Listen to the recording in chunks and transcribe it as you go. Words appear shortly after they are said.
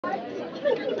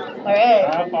All right.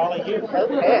 I'll follow you.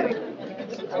 Okay.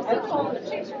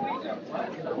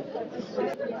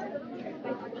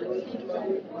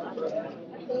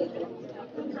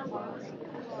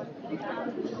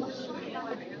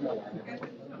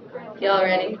 Y'all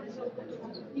ready?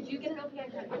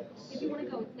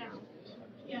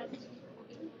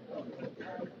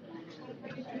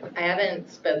 I haven't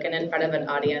spoken in front of an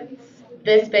audience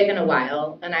this big in a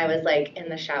while, and I was like in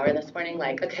the shower this morning,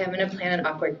 like, okay, I'm gonna plan an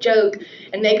awkward joke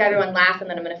and make everyone laugh, and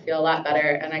then I'm gonna feel a lot better.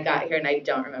 And I got here and I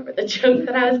don't remember the joke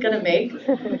that I was gonna make,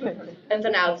 and so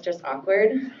now it's just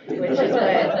awkward, which is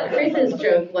what Chris's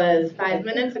joke was 5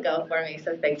 minutes ago for me.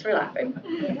 So thanks for laughing.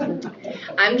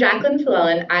 I'm Jacqueline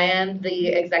Flellen. I am the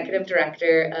executive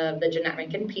director of the Jeanette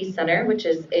Rankin Peace Center, which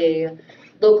is a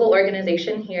local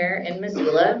organization here in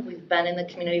Missoula. We've been in the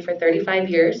community for 35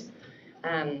 years.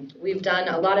 We've done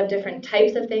a lot of different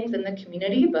types of things in the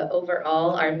community, but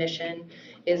overall our mission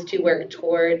is to work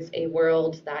towards a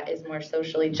world that is more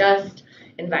socially just,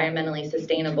 environmentally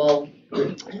sustainable,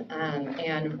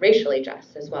 and racially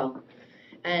just as well.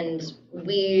 And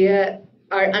we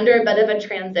are under a bit of a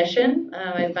transition.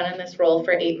 I've been in this role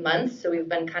for 8 months, so we've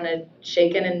been kind of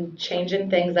shaking and changing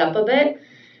things up a bit.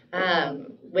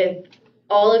 With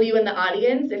all of you in the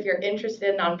audience, if you're interested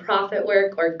in nonprofit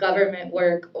work or government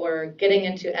work or getting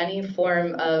into any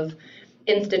form of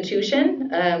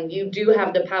institution, you do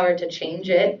have the power to change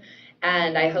it.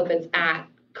 And I hope it's at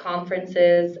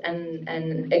conferences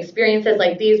and experiences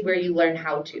like these where you learn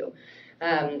how to,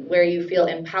 where you feel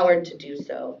empowered to do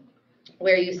so,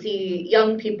 where you see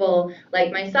young people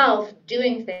like myself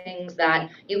doing things that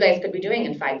you guys could be doing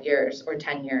in 5 years or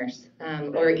 10 years,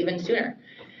 or even sooner.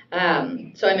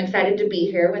 So I'm excited to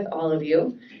be here with all of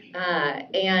you.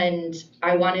 And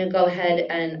I want to go ahead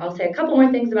and I'll say a couple more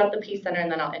things about the Peace Center,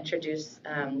 and then I'll introduce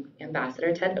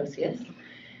Ambassador Ted Osius.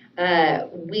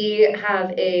 We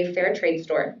have a fair trade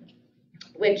store,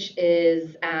 which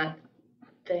is at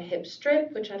the Hip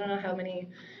Strip, which I don't know how many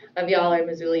of y'all are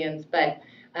Missoulians, but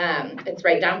it's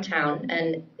right downtown.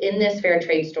 And in this fair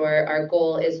trade store, our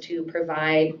goal is to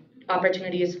provide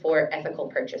opportunities for ethical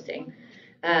purchasing.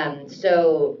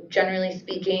 So generally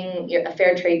speaking, a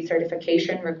fair trade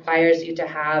certification requires you to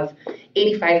have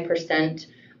 85%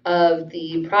 of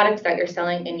the products that you're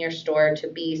selling in your store to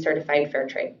be certified fair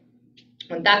trade.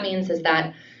 What that means is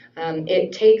that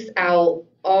it takes out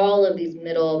all of these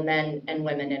middle men and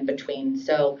women in between.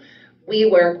 So we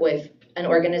work with an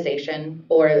organization,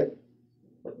 or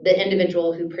the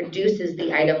individual who produces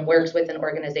the item works with an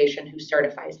organization who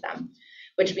certifies them,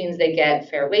 which means they get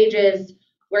fair wages,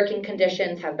 working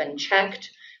conditions have been checked.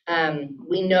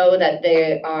 We know that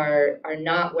they are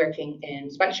not working in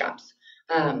sweatshops.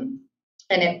 And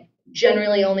it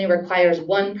generally only requires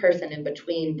one person in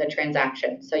between the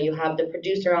transaction. So you have the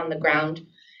producer on the ground,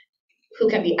 who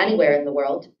can be anywhere in the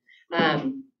world,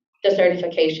 the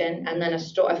certification, and then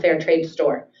a fair trade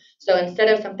store. So instead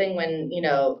of something when,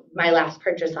 my last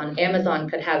purchase on Amazon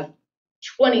could have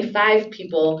 25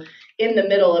 people in the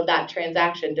middle of that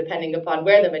transaction, depending upon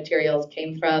where the materials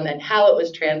came from and how it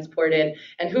was transported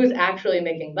and who's actually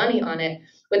making money on it.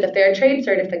 With the fair trade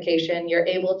certification, you're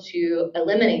able to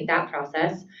eliminate that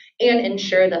process and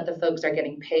ensure that the folks are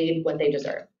getting paid what they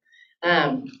deserve.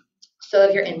 So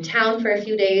if you're in town for a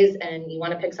few days and you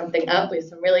want to pick something up, we have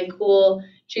some really cool,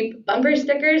 cheap bumper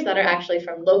stickers that are actually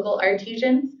from local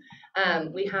artisans.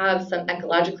 We have some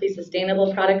ecologically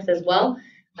sustainable products as well,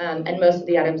 and most of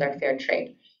the items are fair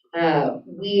trade.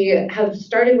 We have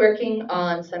started working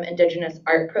on some Indigenous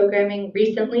art programming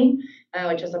recently,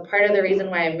 which is a part of the reason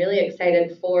why I'm really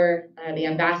excited for the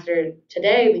ambassador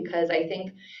today, because I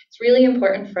think it's really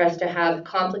important for us to have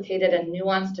complicated and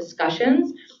nuanced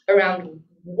discussions around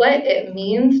what it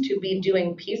means to be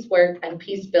doing peace work and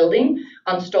peace building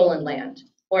on stolen land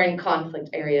or in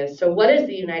conflict areas. So what is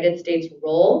the United States'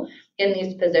 role in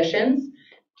these positions?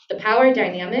 The power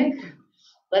dynamic,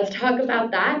 let's talk about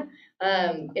that.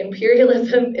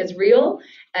 Imperialism is real,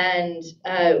 and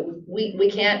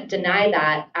we can't deny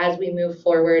that as we move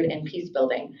forward in peace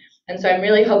building. And so I'm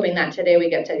really hoping that today we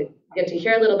get to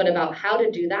hear a little bit about how to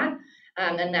do that,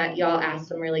 and that y'all ask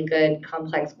some really good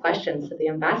complex questions to the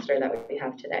ambassador that we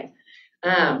have today.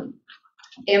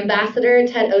 Ambassador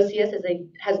Ted Osius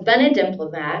has been a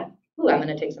diplomat. Ooh, I'm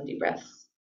going to take some deep breaths.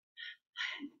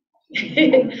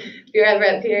 If you're ever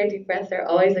up here, deep breaths are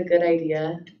always a good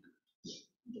idea.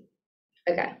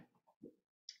 Okay.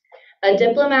 A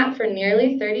diplomat for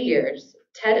nearly 30 years,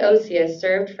 Ted Osius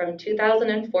served from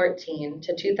 2014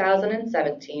 to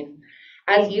 2017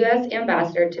 as U.S.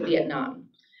 Ambassador to Vietnam,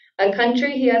 a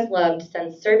country he has loved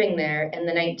since serving there in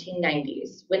the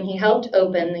 1990s, when he helped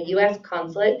open the U.S.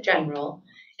 Consulate General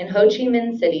in Ho Chi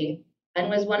Minh City and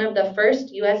was one of the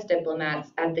first U.S.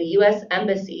 diplomats at the U.S.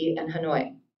 Embassy in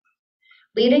Hanoi.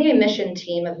 Leading a mission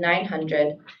team of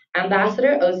 900,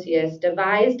 Ambassador Osius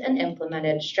devised and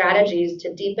implemented strategies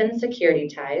to deepen security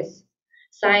ties,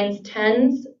 signs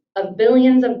tens of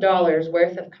billions of dollars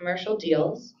worth of commercial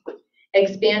deals,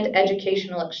 expand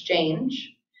educational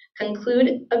exchange,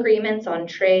 conclude agreements on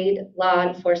trade, law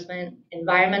enforcement,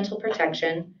 environmental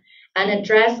protection, and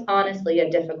address honestly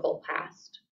a difficult past.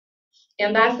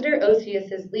 Ambassador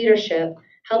Osius's leadership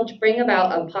helped bring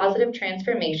about a positive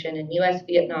transformation in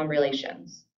U.S.-Vietnam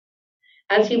relations.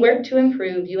 As he worked to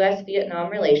improve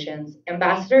U.S.-Vietnam relations,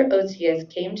 Ambassador Osius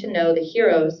came to know the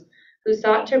heroes who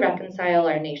sought to reconcile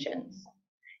our nations,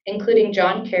 including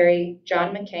John Kerry,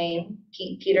 John McCain,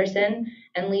 Pete Peterson,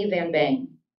 and Lee Van Bang.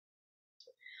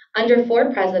 Under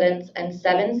 4 presidents and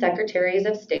 7 secretaries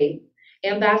of state,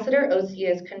 Ambassador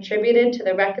Osius contributed to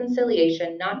the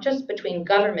reconciliation not just between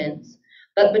governments,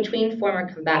 but between former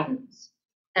combatants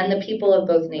and the people of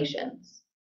both nations.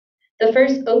 The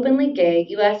first openly gay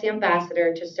U.S.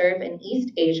 ambassador to serve in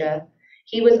East Asia,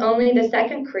 he was only the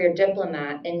second career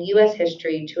diplomat in U.S.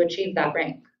 history to achieve that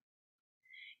rank.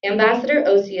 Ambassador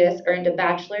Osius earned a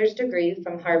bachelor's degree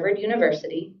from Harvard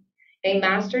University, a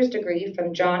master's degree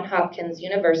from Johns Hopkins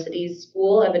University's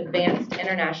School of Advanced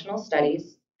International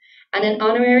Studies, and an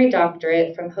honorary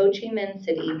doctorate from Ho Chi Minh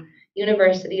City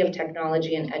University of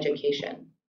Technology and Education.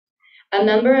 A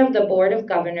member of the Board of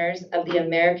Governors of the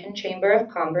American Chamber of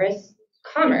Commerce,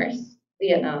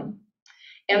 Vietnam,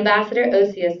 Ambassador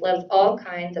Osius loves all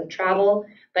kinds of travel,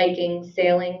 biking,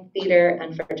 sailing, theater,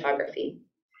 and photography.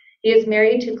 He is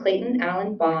married to Clayton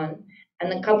Allen Bond,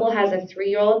 and the couple has a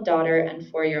 3-year-old daughter and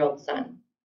 4-year-old son.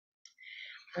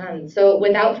 So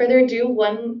without further ado,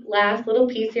 one last little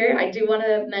piece here. I do want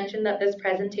to mention that this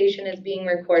presentation is being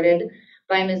recorded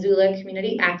by Missoula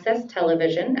Community Access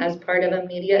Television as part of a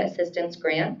media assistance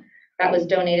grant that was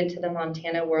donated to the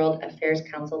Montana World Affairs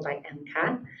Council by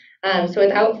MCAT. So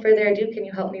without further ado, can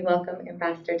you help me welcome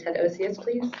Ambassador Ted Osius,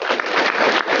 please?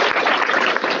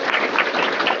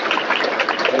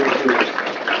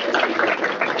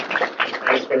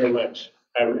 Thanks very much.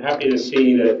 I'm happy to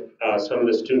see that some of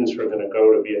the students who are going to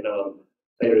go to Vietnam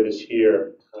later this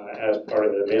year as part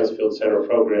of the Mansfield Center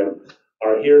program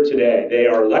are here today. They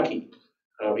are lucky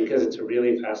because it's a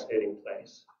really fascinating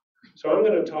place. So I'm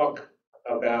going to talk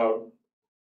about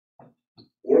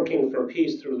working for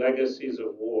peace through legacies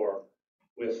of war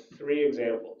with 3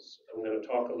 examples. I'm going to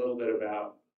talk a little bit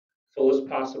about fullest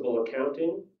possible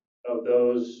accounting of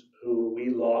those who we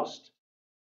lost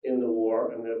in the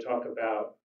war. I'm going to talk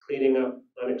about cleaning up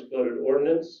unexploded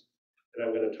ordnance, and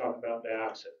I'm going to talk about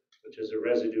dioxin, which is a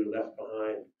residue left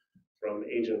behind from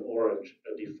Agent Orange,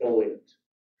 a defoliant.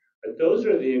 But those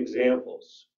are the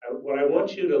examples. What I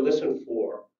want you to listen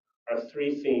for are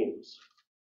 3 themes.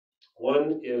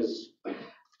 One is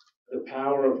the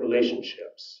power of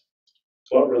relationships,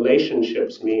 what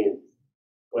relationships mean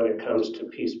when it comes to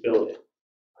peace building.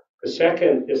 The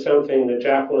second is something that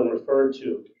Jacqueline referred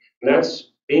to, and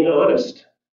that's being honest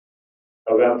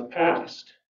about the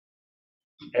past.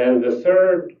 And the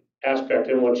third aspect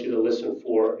I want you to listen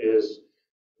for is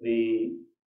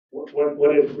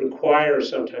what it requires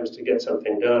sometimes to get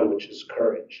something done, which is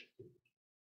courage.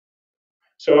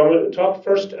 So I'm going to talk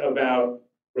first about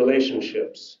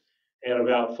relationships and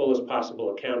about fullest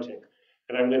possible accounting.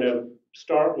 And I'm going to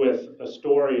start with a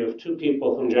story of 2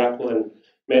 people whom Jacqueline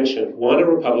mentioned, one a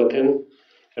Republican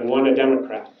and one a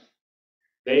Democrat.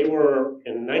 They were,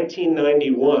 in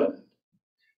 1991,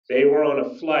 they were on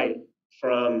a flight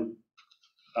from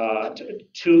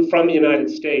the United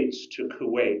States to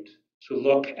Kuwait to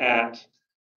look at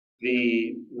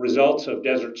the results of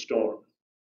Desert Storm.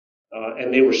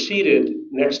 And they were seated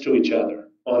next to each other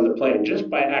on the plane just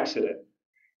by accident.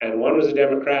 And one was a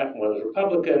Democrat and one was a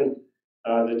Republican.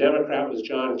 The Democrat was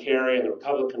John Kerry and the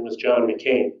Republican was John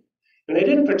McCain. And they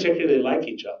didn't particularly like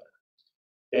each other.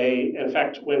 In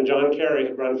fact, when John Kerry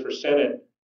had run for Senate,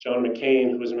 John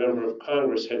McCain, who was a member of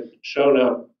Congress, had shown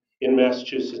up in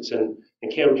Massachusetts and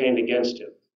campaigned against him.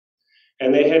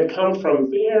 And they had come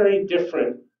from very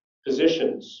different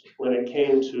positions when it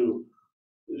came to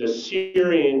the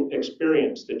Syrian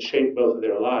experience that shaped both of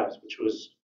their lives, which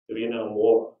was the Vietnam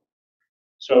War.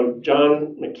 So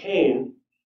John McCain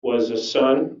was a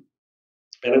son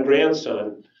and a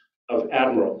grandson of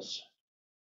admirals.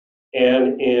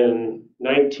 And in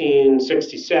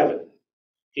 1967,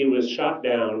 he was shot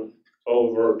down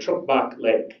over Truc Bac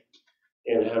Lake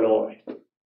in Hanoi.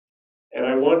 And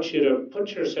I want you to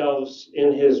put yourselves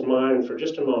in his mind for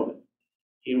just a moment.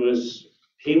 He was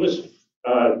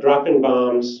dropping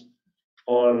bombs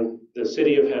on the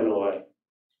city of Hanoi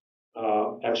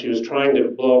actually was trying to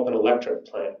blow up an electric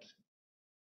plant.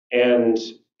 And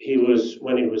his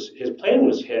plane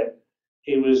was hit,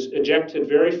 he was ejected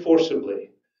very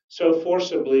forcibly, so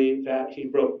forcibly that he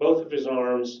broke both of his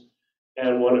arms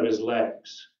and one of his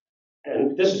legs.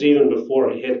 And this is even before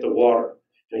he hit the water,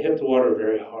 and he hit the water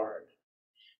very hard.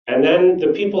 And then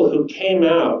the people who came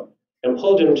out and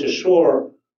pulled him to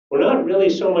shore were not really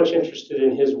so much interested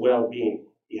in his well-being.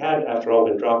 He had, after all,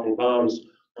 been dropping bombs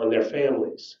on their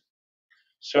families.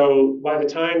 So by the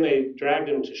time they dragged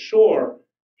him to shore,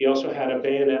 he also had a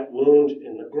bayonet wound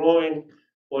in the groin.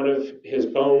 One of his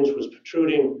bones was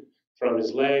protruding from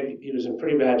his leg. He was in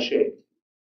pretty bad shape.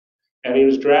 And he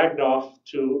was dragged off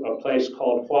to a place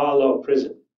called Hoa Lo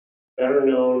Prison, better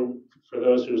known for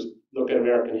those who look at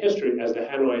American history as the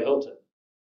Hanoi Hilton.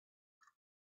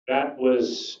 That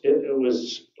was, it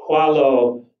was, Hoa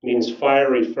Lo means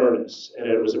fiery furnace, and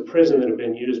it was a prison that had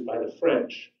been used by the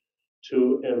French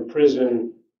to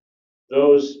imprison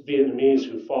those Vietnamese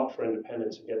who fought for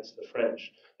independence against the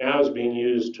French. Now it's being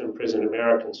used to imprison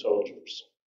American soldiers.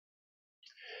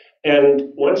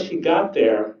 And once he got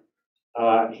there,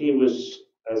 he was,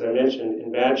 as I mentioned,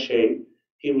 in bad shape.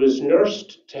 He was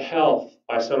nursed to health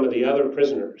by some of the other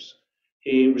prisoners.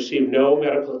 He received no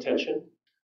medical attention,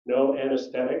 no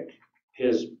anesthetic.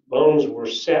 His bones were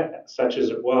set, such as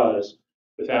it was,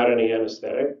 without any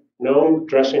anesthetic, no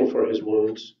dressing for his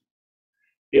wounds.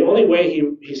 The only way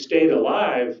he stayed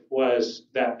alive was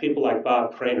that people like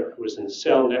Bob Craner, who was in the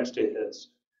cell next to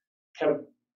his, kept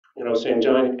saying,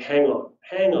 "John, hang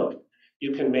on,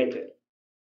 you can make it."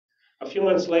 A few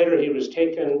months later, he was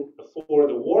taken before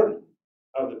the warden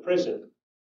of the prison.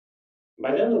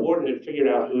 By then, the warden had figured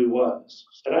out who he was.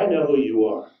 He said, "I know who you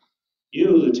are. You,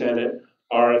 Lieutenant,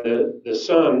 are the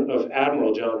son of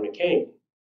Admiral John McCain,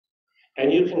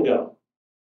 and you can go."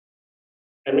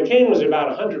 And McCain was about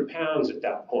 100 pounds at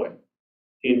that point.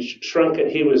 He'd shrunk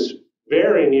it. He was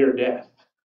very near death.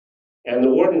 And the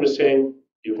warden was saying,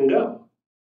 "You can go."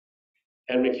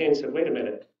 And McCain said, "Wait a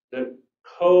minute. The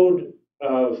code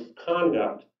of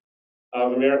conduct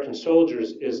of American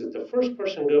soldiers is that the first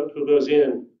person who goes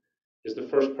in is the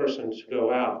first person to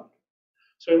go out."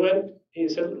 So he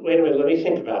said, "Wait a minute, let me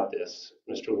think about this,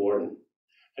 Mr. Warden."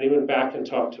 And he went back and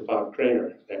talked to Bob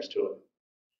Craner next to him.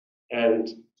 And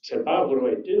said, "Bob, what do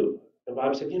I do?" And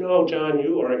Bob said, "John,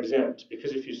 you are exempt,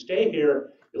 because if you stay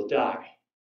here, you'll die.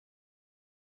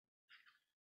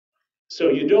 So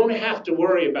you don't have to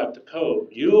worry about the code.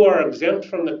 You are exempt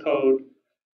from the code.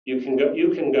 You can go. You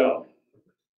can go."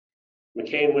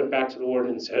 McCain went back to the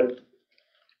warden and said,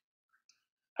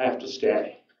 "I have to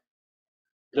stay.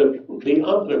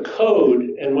 The code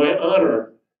and my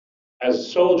honor as a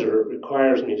soldier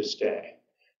requires me to stay."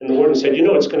 And the warden said,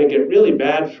 "It's going to get really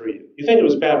bad for you. You think it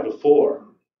was bad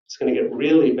before. It's going to get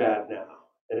really bad now."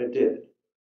 And it did.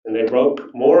 And they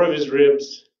broke more of his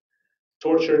ribs,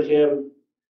 tortured him,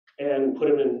 and put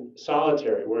him in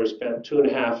solitary, where he spent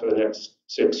 2.5 of the next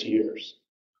 6 years.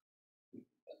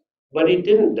 But he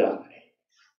didn't die.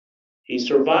 He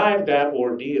survived that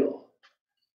ordeal.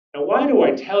 Now, why do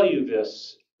I tell you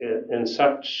this in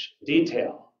such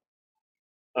detail?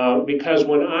 Because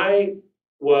when I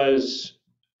was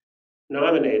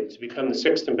nominated to become the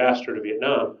 6th ambassador to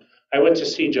Vietnam, I went to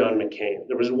see John McCain.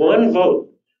 There was one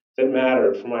vote that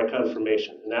mattered for my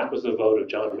confirmation, and that was the vote of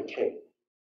John McCain.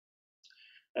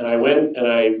 And I went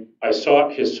and I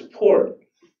sought his support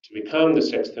to become the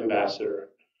 6th ambassador.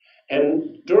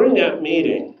 And during that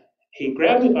meeting, he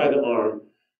grabbed me by the arm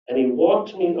and he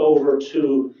walked me over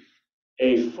to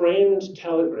a framed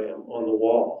telegram on the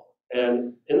wall.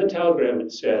 And in the telegram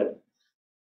it said,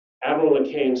 Admiral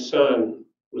McCain's son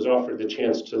was offered the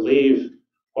chance to leave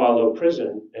Hoa Lo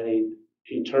prison, and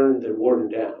he turned the warden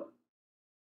down.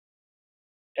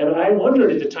 And I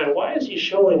wondered at the time, why is he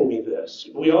showing me this?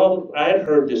 I had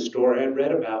heard this story, I had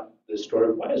read about this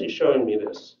story. Why is he showing me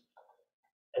this?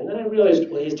 And then I realized,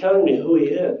 well, he's telling me who he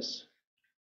is.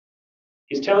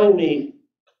 He's telling me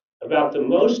about the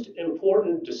most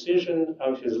important decision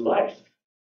of his life,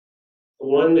 the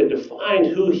one that defined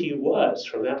who he was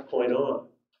from that point on.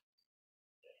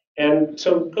 And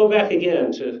so go back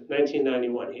again to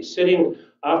 1991. He's sitting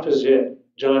opposite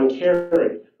John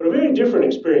Kerry, but a very different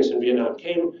experience in Vietnam.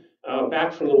 Came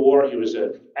back from the war. He was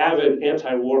an avid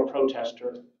anti-war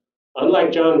protester.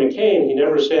 Unlike John McCain, he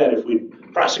never said if we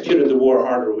prosecuted the war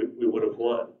harder, we would have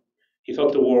won. He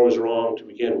thought the war was wrong to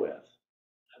begin with.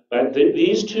 But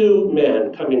these two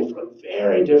men, coming from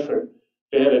very different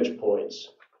vantage points,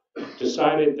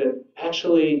 decided that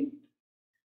actually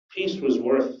peace was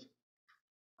worth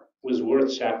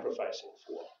sacrificing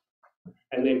for.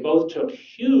 And they both took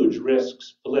huge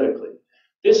risks politically.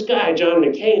 This guy, John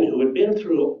McCain, who had been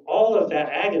through all of that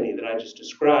agony that I just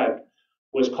described,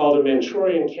 was called a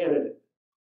Manchurian candidate.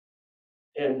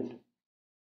 And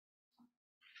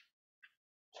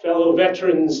fellow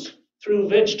veterans threw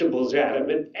vegetables at him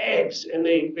and eggs, and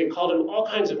they called him all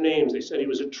kinds of names. They said he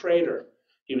was a traitor.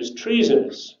 He was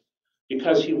treasonous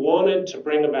because he wanted to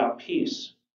bring about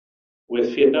peace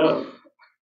with Vietnam.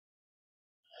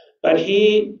 But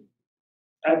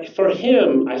for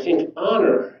him, I think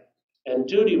honor and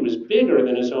duty was bigger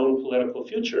than his own political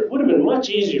future. It would have been much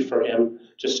easier for him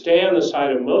to stay on the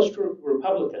side of most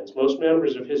Republicans, most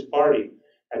members of his party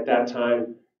at that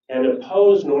time, and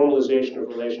oppose normalization of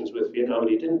relations with Vietnam,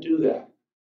 and he didn't do that.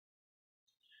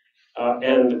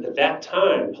 And at that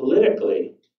time,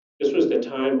 politically, this was the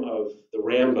time of the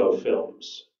Rambo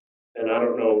films. And I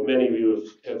don't know, many of you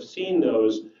have seen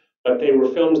those, but they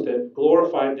were films that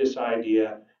glorified this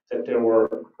idea that there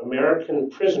were American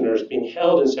prisoners being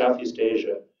held in Southeast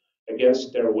Asia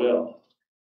against their will.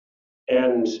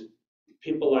 And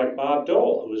people like Bob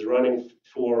Dole, who was running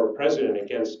for president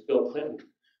against Bill Clinton,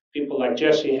 people like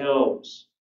Jesse Helms,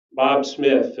 Bob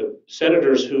Smith, the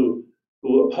senators who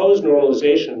opposed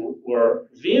normalization were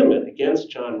vehement against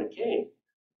John McCain.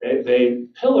 They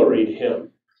pilloried him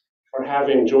for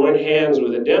having joined hands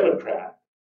with a Democrat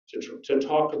to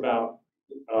talk about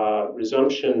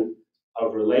resumption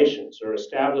of relations or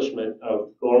establishment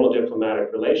of normal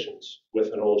diplomatic relations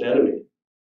with an old enemy.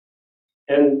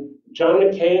 And John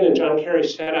McCain and John Kerry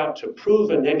set out to prove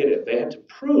a negative. They had to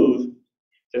prove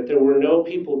that there were no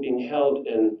people being held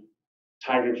in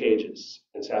tiger cages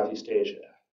in Southeast Asia.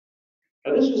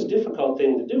 Now, this was a difficult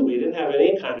thing to do. We didn't have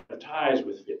any kind of ties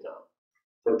with Vietnam.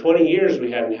 For 20 years,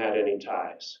 we hadn't had any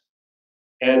ties.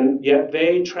 And yet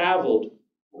they traveled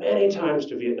many times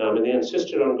to Vietnam, and they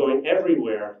insisted on going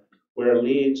everywhere where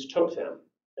leads took them,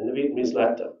 and the Vietnamese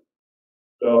let them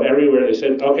go everywhere. They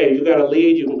said, okay, you got a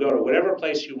lead, you can go to whatever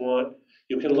place you want,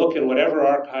 you can look in whatever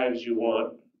archives you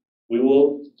want, we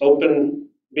will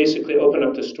basically open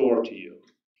up the store to you.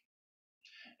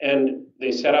 And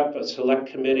they set up a select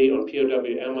committee on POW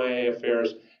MIA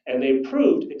affairs, and they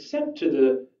proved, except to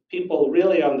the people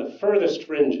really on the furthest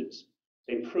fringes,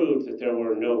 they proved that there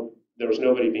was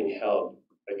nobody being held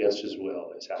against his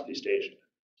will in Southeast Asia.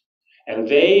 And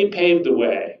they paved the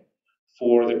way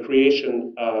for the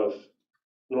creation of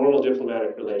normal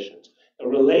diplomatic relations. A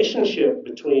relationship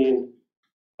between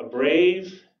a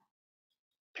brave,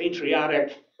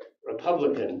 patriotic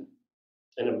Republican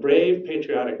and a brave,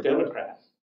 patriotic Democrat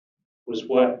was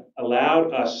what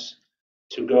allowed us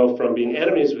to go from being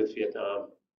enemies with Vietnam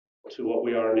to what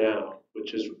we are now,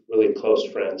 which is really close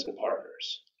friends and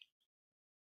partners.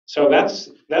 So that's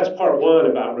part one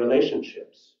about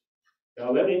relationships.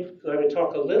 Now let me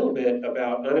talk a little bit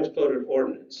about unexploded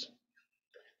ordnance.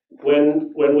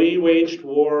 When we waged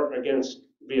war against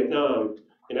Vietnam,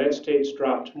 the United States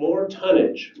dropped more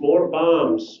tonnage, more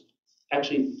bombs,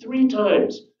 actually 3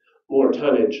 times more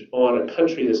tonnage on a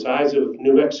country the size of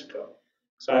New Mexico,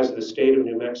 size of the state of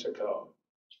New Mexico,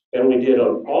 than we did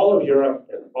on all of Europe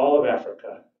and all of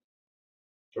Africa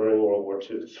during World War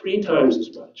II, 3 times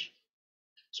as much.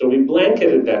 So we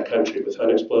blanketed that country with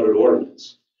unexploded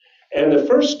ordnance. And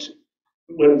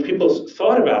when people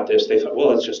thought about this, they thought,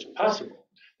 well, it's just impossible.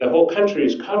 The whole country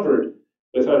is covered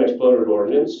with unexploded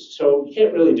ordnance, so you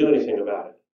can't really do anything about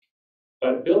it.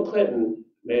 But Bill Clinton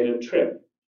made a trip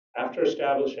after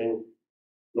establishing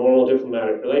normal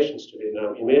diplomatic relations to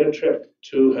Vietnam. He made a trip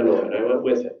to Hanoi, and I went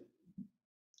with him.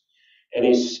 And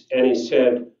he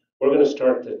said, we're going to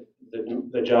start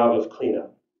the job of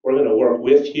cleanup. We're going to work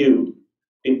with you,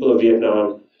 people of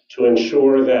Vietnam, to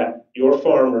ensure that your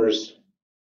farmers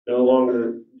no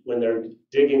longer, when they're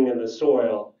digging in the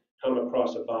soil, come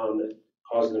across a bomb that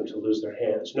causes them to lose their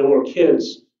hands. No more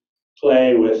kids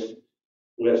play with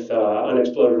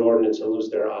unexploded ordnance and lose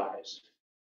their eyes.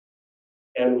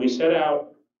 And we set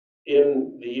out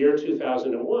in the year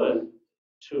 2001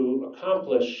 to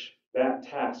accomplish that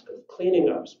task of cleaning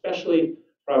up, especially a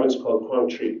province called Quang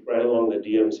Tri, right along the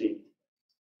DMZ.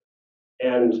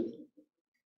 And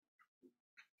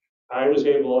I was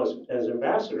able, as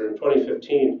ambassador in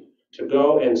 2015, to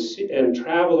go and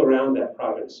travel around that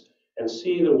province and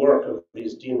see the work of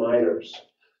these deminers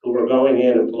who were going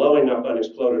in and blowing up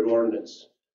unexploded ordnance,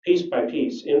 piece by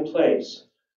piece, in place,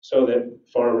 so that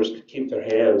farmers could keep their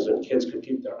hands and kids could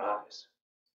keep their eyes.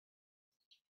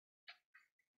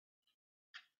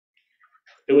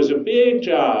 It was a big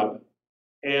job,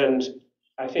 and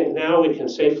I think now we can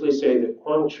safely say that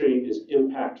Quang Tri is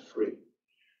impact-free.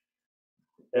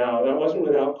 Now, that wasn't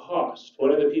without cost.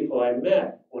 One of the people I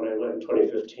met when I went in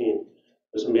 2015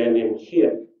 was a man named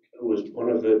Hiet, who was one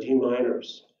of the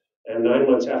deminers. And 9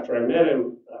 months after I met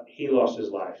him, he lost his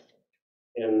life.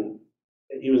 And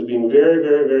he was being very,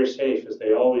 very, very safe, as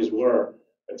they always were.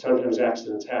 But sometimes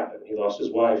accidents happen. He lost his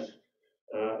life,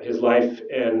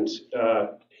 and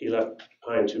he left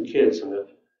behind 2 kids and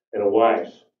a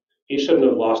wife. He shouldn't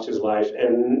have lost his life,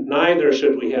 and neither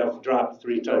should we have dropped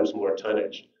 3 times more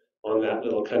tonnage on that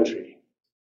little country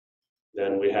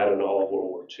than we had in all of World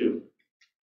War II.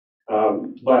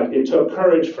 But it took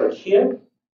courage for him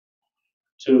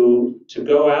to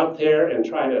go out there and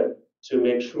try to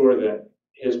make sure that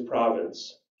his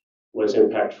province was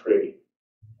impact-free,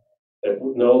 that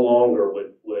no longer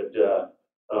would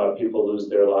people lose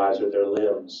their lives or their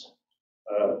limbs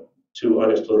to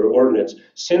unexploded ordnance.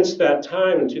 Since that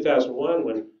time in 2001,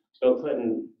 when Bill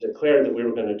Clinton declared that we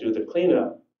were going to do the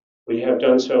cleanup, we have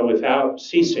done so without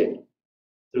ceasing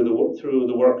through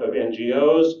the work of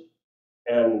NGOs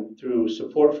and through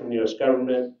support from the US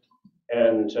government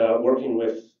and working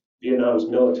with Vietnam's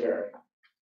military.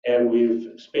 And we've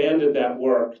expanded that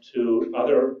work to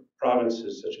other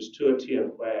provinces such as Tua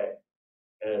Tien Huay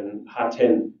and Ha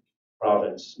Tinh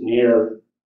province near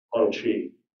Quang Tri,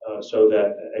 so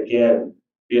that, again,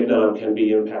 Vietnam can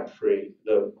be impact-free.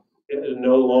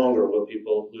 No longer will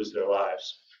people lose their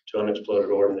lives to unexploded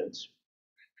ordnance.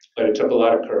 But it took a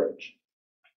lot of courage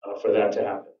for that to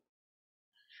happen.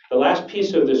 The last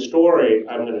piece of this story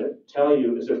I'm going to tell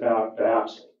you is about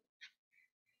dioxin.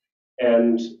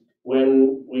 And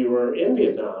when we were in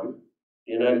Vietnam,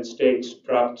 the United States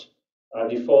dropped a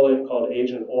defoliant called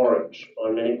Agent Orange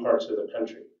on many parts of the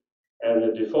country. And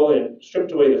the defoliant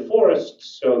stripped away the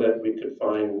forests so that we could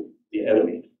find the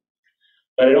enemy.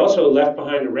 But it also left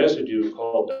behind a residue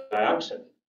called dioxin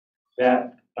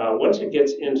that, once it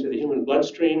gets into the human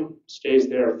bloodstream, stays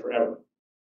there forever.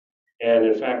 And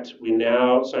in fact,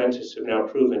 scientists have now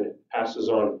proven it passes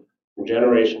on from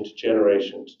generation to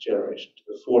generation to generation, to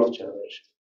the 4th generation,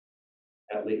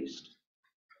 at least.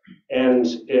 And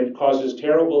it causes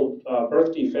terrible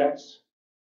birth defects,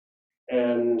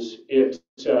 and it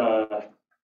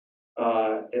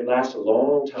lasts a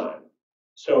long time.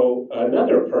 So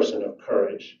another person of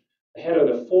courage, the head of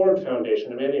the Ford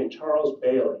Foundation, a man named Charles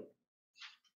Bailey,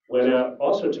 went out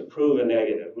also to prove a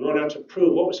negative. We went out to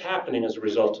prove what was happening as a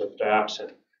result of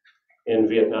dioxin in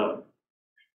Vietnam.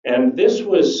 And this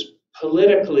was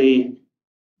politically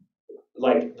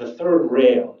like the third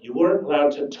rail. You weren't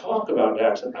allowed to talk about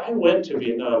dioxin. I went to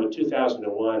Vietnam in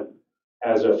 2001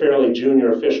 as a fairly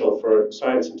junior official for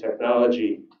science and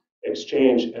technology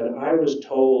exchange, and I was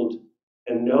told,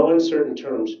 in no uncertain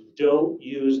terms, don't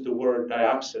use the word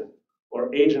dioxin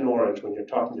or Agent Orange when you're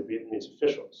talking to Vietnamese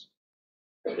officials.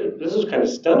 This is kind of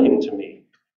stunning to me,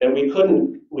 that we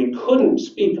couldn't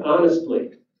speak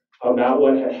honestly about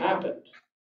what had happened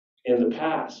in the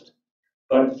past.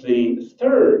 But the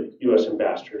 3rd U.S.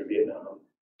 ambassador to Vietnam,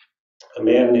 a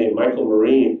man named Michael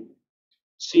Marine,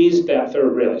 seized that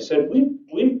third rail. He said,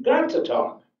 we've got to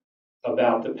talk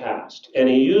about the past. And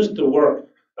he used the work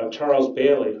of Charles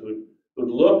Bailey, who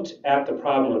looked at the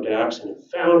problem of dioxin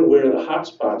and found where the hot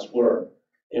spots were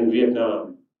in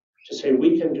Vietnam, to say,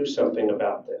 we can do something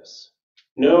about this.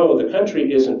 No, the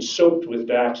country isn't soaked with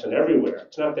dioxin everywhere.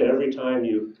 It's not that every time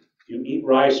you eat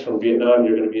rice from Vietnam,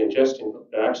 you're going to be ingesting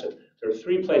dioxin. There are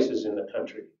 3 places in the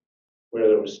country where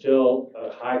there was still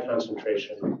a high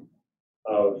concentration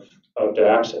of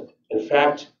dioxin. In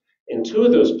fact, in 2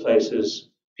 of those places,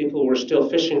 people were still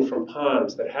fishing from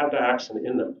ponds that had dioxin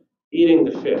in them, eating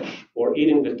the fish or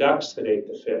eating the ducks that ate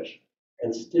the fish,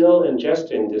 and still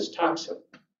ingesting this toxin,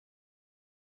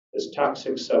 this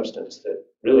toxic substance that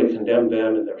really condemned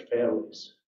them and their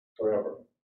families forever.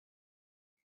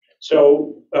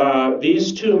 So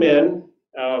these 2 men,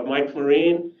 Mike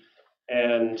Marine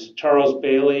and Charles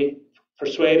Bailey,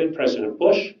 persuaded President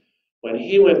Bush when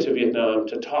he went to Vietnam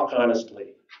to talk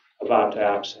honestly about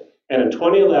dioxin. And in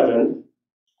 2011,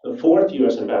 the 4th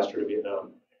U.S. ambassador to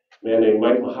Vietnam, a man named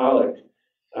Mike Mahalik,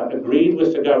 agreed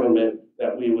with the government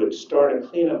that we would start a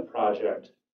cleanup project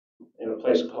in a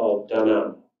place called Da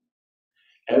Nang.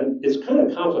 And it's kind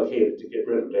of complicated to get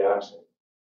rid of dioxin.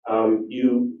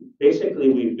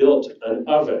 We built an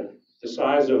oven the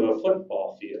size of a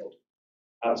football field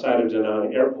outside of Da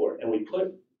Nang Airport, and we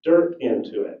put dirt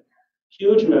into it,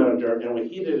 huge amount of dirt, and we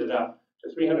heated it up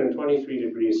to 323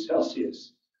 degrees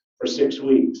Celsius for 6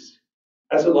 weeks.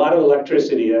 That's a lot of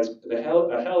electricity. That's a hell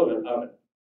of an oven.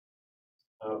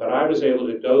 But I was able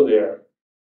to go there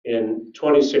in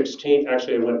 2016.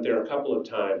 Actually, I went there a couple of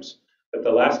times, but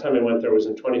the last time I went there was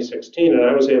in 2016, and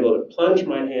I was able to plunge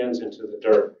my hands into the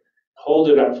dirt, hold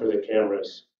it up for the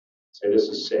cameras, say, this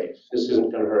is safe. This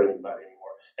isn't going to hurt anybody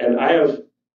anymore. And I have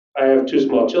I have two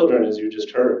small children, as you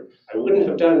just heard. I wouldn't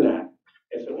have done that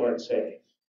if it weren't safe.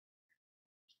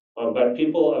 But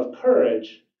people of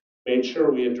courage made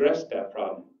sure we addressed that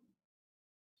problem.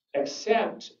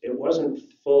 Except it wasn't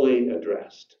fully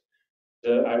addressed.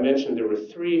 I mentioned there were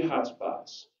 3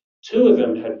 hotspots. 2 of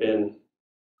them had been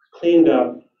cleaned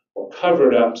up or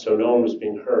covered up so no one was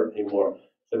being hurt anymore.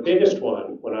 The biggest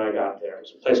one, when I got there,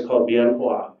 was a place called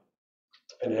Bienhua,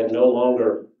 and it had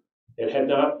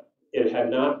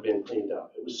not been cleaned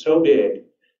up. It was so big, there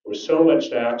was so much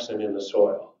dioxin in the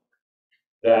soil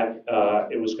that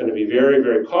it was going to be very,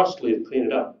 very costly to clean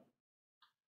it up.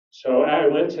 So I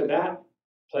went to that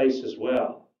place as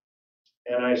well,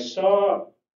 and I saw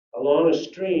along a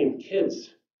stream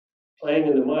kids playing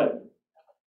in the mud.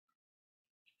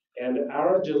 And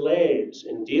our delays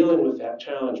in dealing with that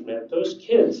challenge meant those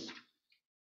kids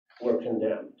were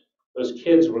condemned. Those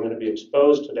kids were going to be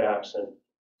exposed to dioxin.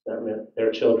 That meant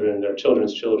their children, their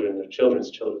children's children, their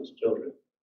children's children's children.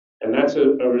 And that's a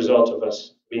result of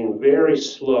us being very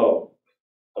slow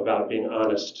about being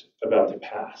honest about the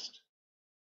past.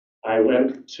 I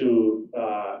went to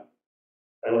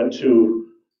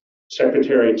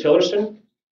Secretary Tillerson,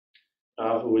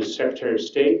 who was Secretary of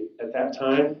State at that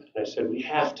time, and I said, we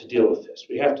have to deal with this.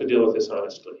 We have to deal with this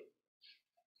honestly.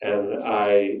 And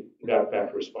I got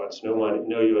back a response, no money,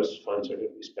 no U.S. funds are going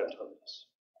to be spent on this.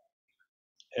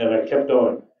 And I kept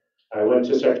going. I went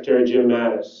to Secretary Jim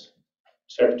Mattis,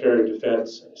 Secretary of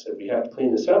Defense, and I said, we have to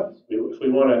clean this up. If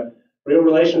we want a real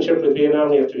relationship with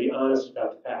Vietnam, we have to be honest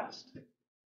about the past.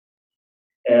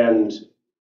 And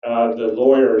the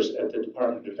lawyers at the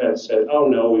Department of Defense said, oh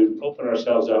no, we would open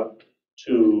ourselves up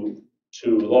to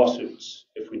lawsuits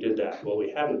if we did that. Well,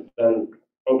 we hadn't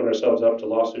opened ourselves up to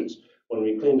lawsuits when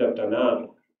we cleaned up Da Nang.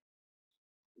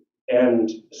 And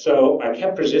so I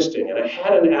kept resisting, and I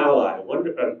had an ally,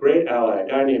 a great ally, a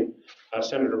guy named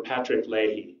Senator Patrick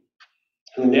Leahy,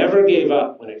 who never gave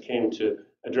up when it came to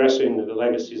addressing the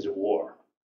legacies of war.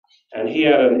 And he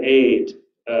had an aide,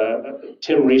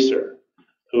 Tim Reeser,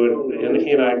 and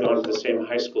he and I had gone to the same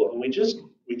high school, and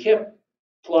we kept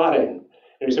plotting.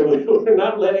 And we said, we're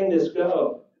not letting this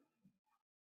go.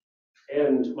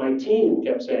 And my team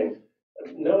kept saying,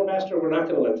 no, Master, we're not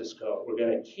going to let this go. We're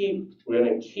going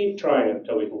to keep trying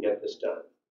until we can get this done.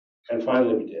 And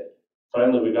finally we did.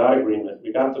 Finally we got agreement,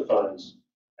 we got the funds,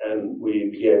 and we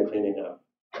began cleaning up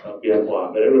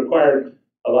Bienhua. But it required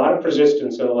a lot of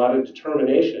persistence and a lot of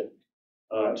determination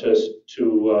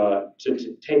to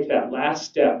take that last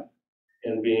step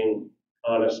in being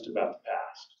honest about the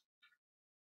past.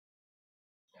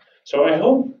 So I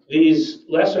hope these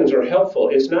lessons are helpful.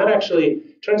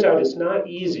 Turns out it's not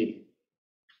easy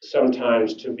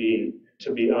sometimes to be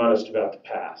honest about the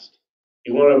past.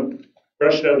 You want to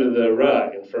brush it under the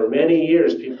rug, and for many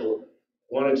years people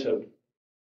wanted to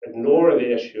ignore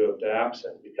the issue of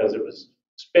dioxin because it was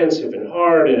expensive and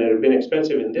hard, and it had been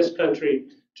expensive in this country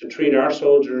to treat our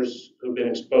soldiers who've been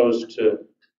exposed to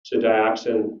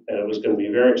dioxin, and it was going to be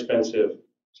very expensive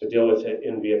to deal with it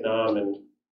in Vietnam, and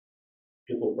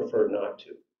people preferred not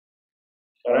to.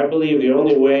 But I believe the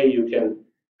only way you can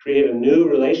create a new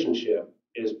relationship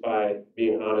is by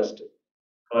being honest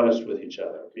with each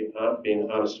other, being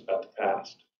honest about the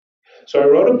past. So I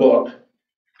wrote a book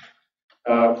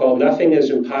called Nothing is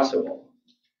Impossible,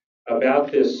 about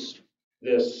this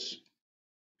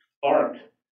arc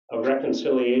of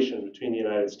reconciliation between the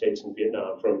United States and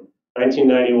Vietnam from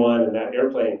 1991 and that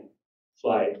airplane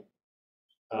flight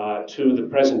to the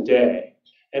present day.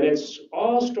 And it's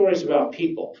all stories about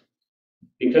people,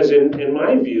 because in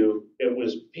my view, it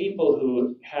was people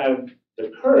who had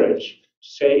the courage to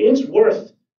say it's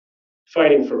worth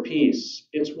fighting for peace,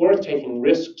 it's worth taking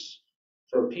risks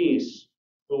for peace,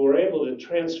 who were able to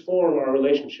transform our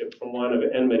relationship from one of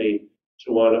enmity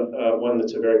to one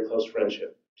that's a very close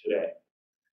friendship today.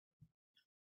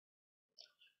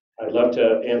 I'd love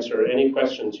to answer any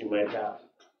questions you might have.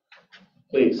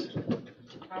 Please.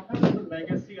 How has the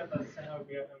legacy of the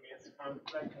Sino-Vietnamese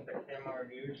conflict and the Khmer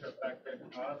Rouge affected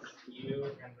us, you,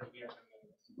 and the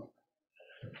Vietnamese?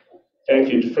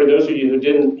 Thank you. For those of you who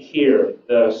didn't hear,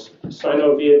 the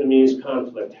Sino-Vietnamese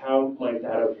conflict, how might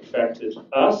that have affected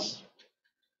us,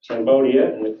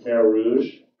 Cambodia, and the Khmer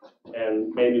Rouge,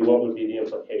 and maybe what would be the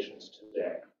implications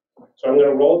today? So I'm going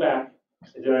to roll back.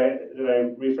 Did I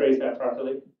rephrase that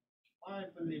properly? I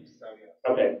believe so, yes.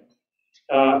 Okay.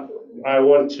 I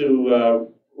want to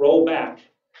roll back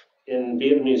in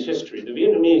Vietnamese history. The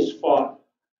Vietnamese fought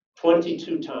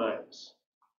 22 times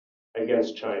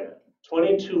against China,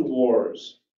 22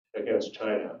 wars against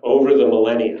China over the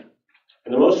millennia.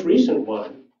 And the most recent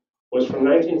one was from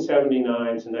 1979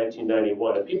 to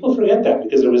 1991. And people forget that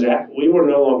because we were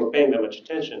no longer paying that much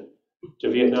attention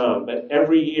to Vietnam. But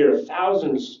every year,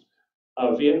 thousands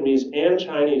of Vietnamese and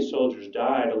Chinese soldiers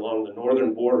died along the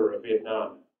northern border of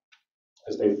Vietnam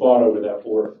as they fought over that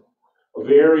border. A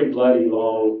very bloody,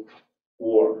 long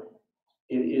war.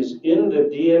 It is in the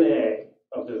DNA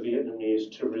of the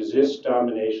Vietnamese to resist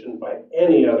domination by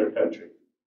any other country,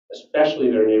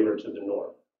 especially their neighbor to the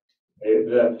north.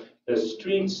 The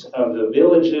streets of the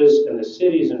villages and the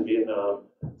cities in Vietnam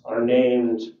are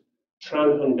named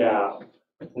Tran Hung Dao,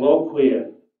 Ngo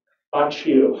Quyen, Ba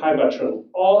Chiu, Hai Ba Trung,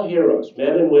 all heroes,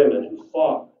 men and women who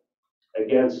fought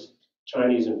against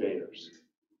Chinese invaders.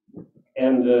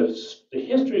 And the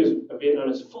history of Vietnam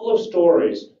is full of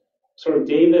stories, sort of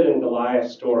David and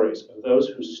Goliath stories of those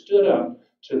who stood up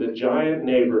to the giant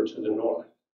neighbor to the north.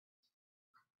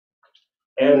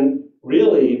 And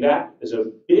really, that is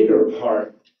a bigger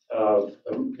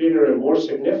and more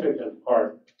significant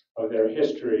part of their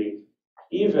history,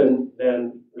 even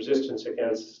than resistance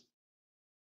against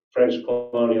French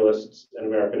colonialists and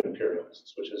American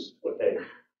imperialists, which is what they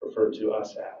refer to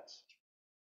us as.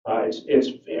 It's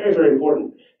very, very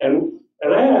important. And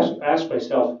I ask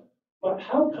myself, well,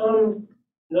 how come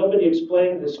nobody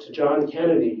explained this to John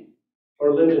Kennedy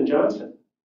or Lyndon Johnson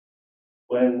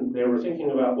when they were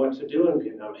thinking about what to do in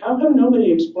Vietnam? How come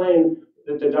nobody explained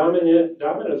that the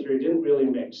domino theory didn't really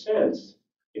make sense?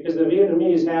 Because the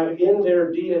Vietnamese have in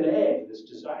their DNA this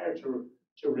desire to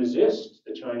resist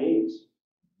the Chinese.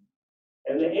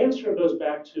 And the answer goes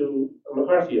back to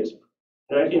McCarthyism.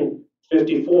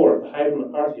 1954, the height of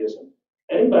McCarthyism.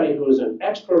 Anybody who was an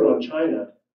expert on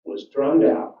China was drummed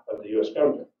out of the US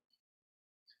government.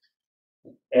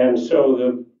 And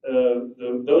so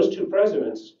those two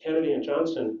presidents, Kennedy and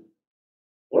Johnson,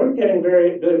 weren't getting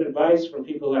very good advice from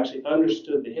people who actually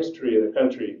understood the history of the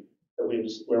country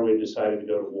where we decided to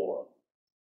go to war.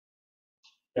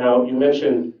 Now, you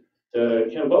mentioned the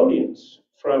Cambodians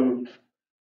from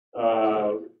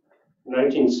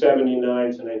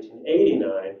 1979 to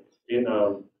 1989,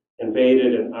 Vietnam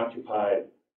invaded and occupied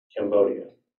Cambodia.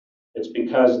 It's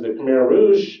because the Khmer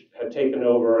Rouge had taken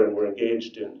over and were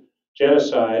engaged in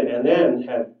genocide and then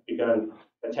had begun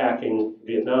attacking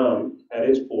Vietnam at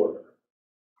its border.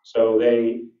 So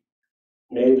they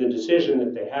made the decision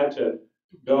that they had to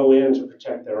go in to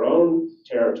protect their own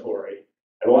territory.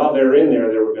 And while they're in there,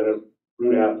 they were going to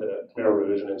root out the Khmer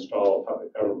Rouge and install a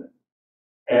puppet government.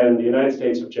 And the United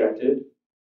States objected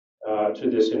to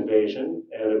this invasion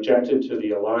and objected to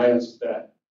the alliance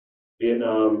that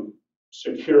Vietnam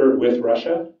secured with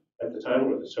Russia at the time,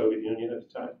 or the Soviet Union at the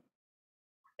time.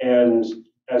 And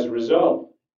as a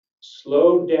result,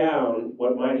 slowed down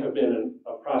what might have been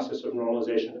a process of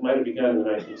normalization that might have begun in the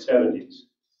 1970s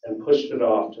and pushed it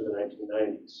off to the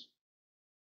 1990s.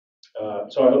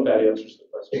 So I hope that answers the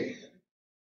question.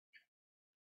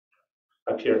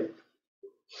 Up here.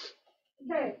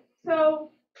 Okay,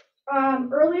 so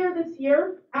earlier this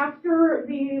year, after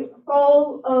the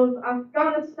fall of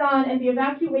Afghanistan and the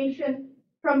evacuation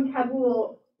from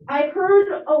Kabul, I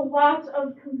heard a lot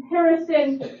of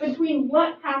comparison between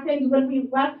what happened when we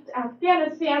left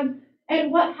Afghanistan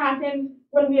and what happened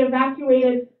when we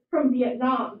evacuated from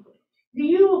Vietnam. Do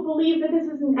you believe that this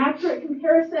is an accurate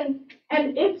comparison?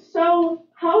 And if so,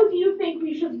 how do you think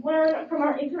we should learn from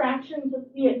our interactions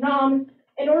with Vietnam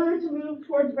in order to move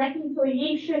towards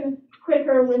reconciliation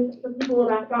quicker with the people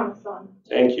of Afghanistan?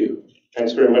 Thank you.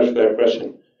 Thanks very much for that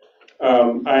question.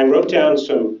 I wrote down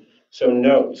some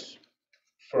notes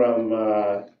from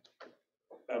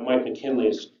Mike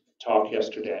McKinley's talk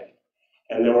yesterday.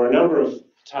 And there were a number of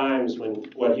times when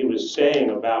what he was saying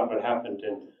about what happened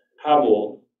in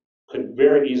Kabul could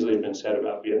very easily have been said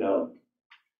about Vietnam.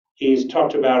 He's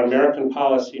talked about American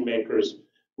policymakers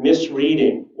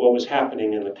misreading what was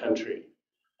happening in the country.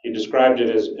 He described it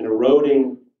as an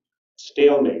eroding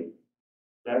stalemate.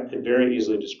 That could very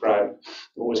easily describe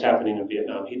what was happening in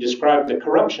Vietnam. He described the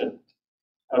corruption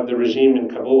of the regime in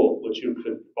Kabul, which you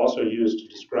could also use to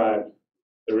describe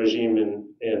the regime in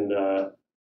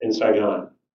Saigon,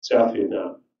 South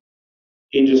Vietnam.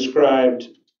 He described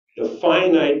the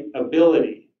finite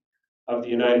ability of the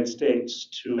United States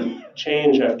to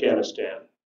change Afghanistan.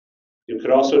 You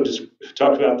could also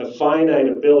talk about the finite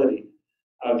ability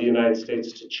of the United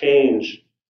States to change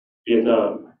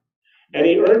Vietnam. And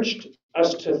he urged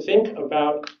us to think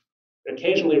about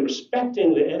occasionally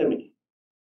respecting the enemy,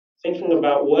 thinking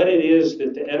about what it is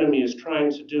that the enemy is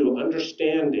trying to do,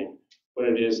 understanding what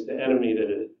it is the enemy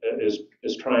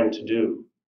is trying to do.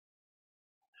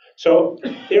 So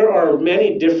there are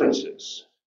many differences.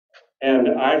 And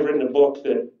I've written a book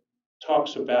that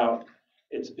talks about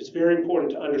it's very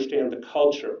important to understand the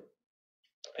culture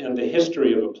and the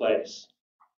history of a place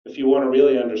if you want to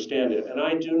really understand it. And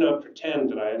I do not pretend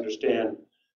that I understand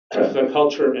the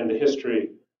culture and the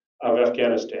history of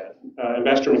Afghanistan.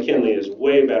 Ambassador McKinley is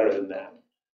way better than that.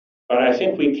 But I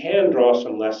think we can draw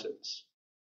some lessons.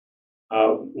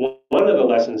 One of the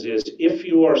lessons is if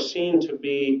you are seen to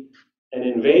be an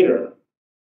invader,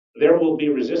 there will be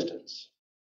resistance.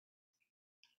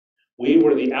 We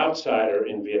were the outsider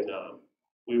in Vietnam.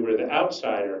 We were the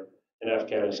outsider in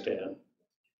Afghanistan.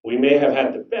 We may have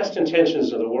had the best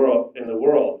intentions in the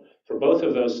world for both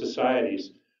of those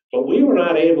societies, but we were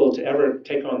not able to ever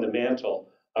take on the mantle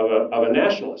of a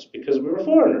nationalist because we were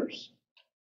foreigners.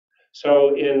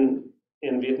 So in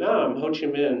Vietnam, Ho Chi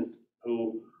Minh,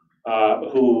 who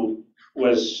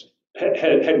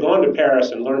had gone to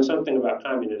Paris and learned something about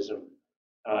communism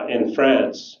in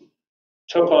France,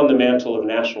 took on the mantle of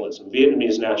nationalism,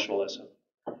 Vietnamese nationalism.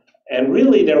 And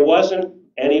really, there wasn't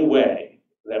any way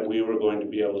that we were going to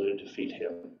be able to defeat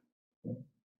him.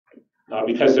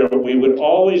 Because we would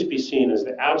always be seen as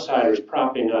the outsiders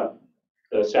propping up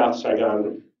the South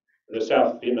Saigon, the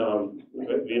South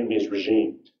Vietnamese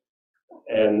regime,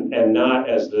 and not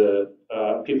as the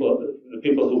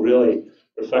people who really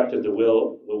reflected the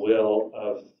will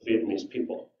of the Vietnamese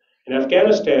people. In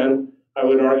Afghanistan, I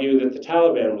would argue that the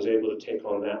Taliban was able to take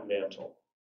on that mantle.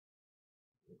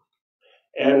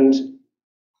 And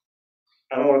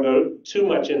I don't want to go too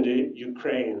much into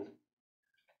Ukraine,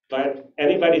 but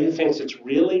anybody who thinks it's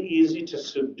really easy to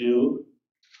subdue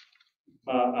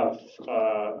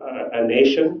a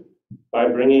nation by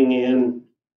bringing in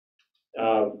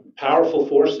powerful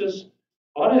forces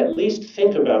ought to at least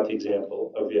think about the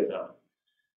example of Vietnam.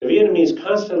 The Vietnamese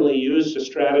constantly used a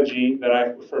strategy that I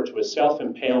refer to as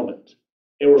self-impalement.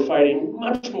 They were fighting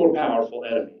much more powerful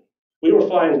enemy. We were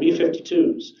flying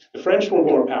B-52s. The French were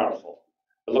more powerful.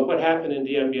 But look what happened in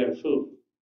Dien Bien Phu.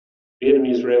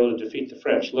 Vietnamese were able to defeat the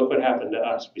French. Look what happened to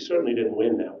us. We certainly didn't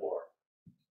win that war.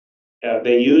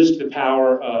 They used the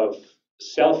power of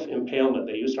self-impalement.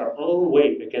 They used our own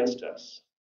weight against us.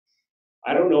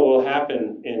 I don't know what will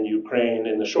happen in Ukraine.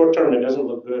 In the short term, it doesn't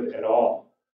look good at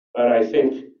all. But I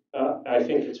think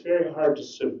it's very hard to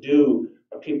subdue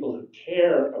a people who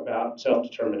care about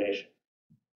self-determination.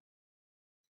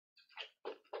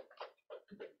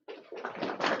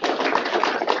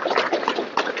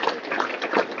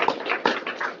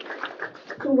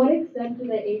 To what extent do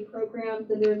the aid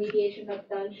programs and the remediation that's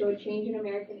done show a change in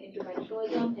American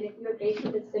interventionism? And if we were faced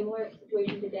with a similar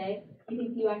situation today, do you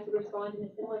think the U.S. would respond in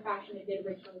a similar fashion it did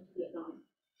originally to Vietnam?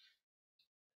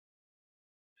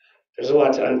 There's a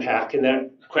lot to unpack in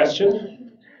that question.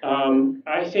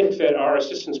 I think that our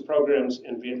assistance programs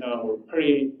in Vietnam were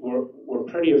pretty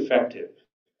effective.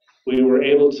 We were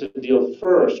able to deal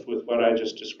first with what I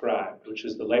just described, which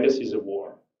is the legacies of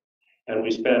war. And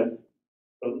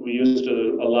we used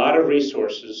a lot of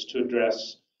resources to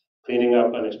address cleaning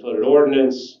up unexploded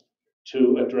ordnance,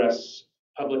 to address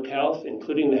public health,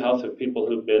 including the health of people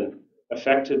who've been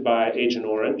affected by Agent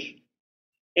Orange,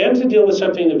 and to deal with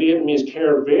something the Vietnamese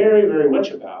care very, very much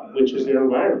about, which is their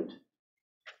environment.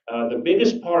 The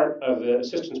biggest part of the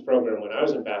assistance program when I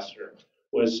was ambassador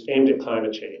was aimed at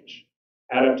climate change,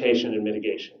 adaptation and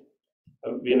mitigation.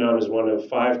 Vietnam is one of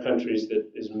 5 countries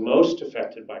that is most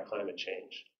affected by climate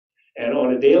change. And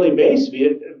on a daily basis,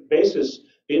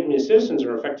 Vietnamese citizens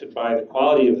are affected by the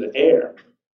quality of the air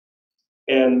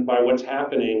and by what's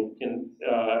happening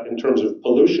in terms of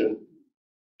pollution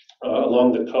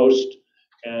along the coast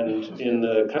and in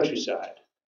the countryside.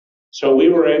 So we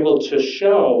were able to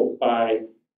show by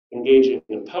engaging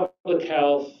in public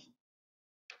health,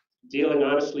 dealing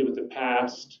honestly with the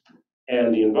past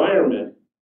and the environment,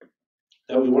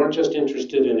 that we weren't just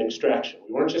interested in extraction.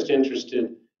 We weren't just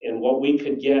interested in what we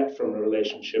could get from a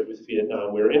relationship with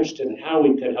Vietnam. We were interested in how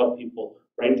we could help people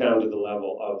right down to the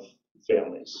level of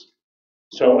families.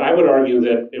 So I would argue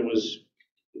that it was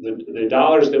the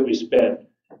dollars that we spent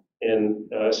in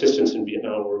assistance in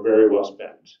Vietnam were very well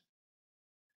spent.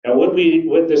 Now, would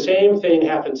the same thing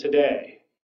happen today?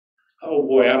 Oh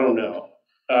boy, I don't know.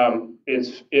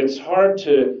 It's hard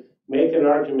to make an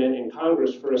argument in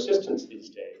Congress for assistance these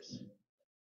days.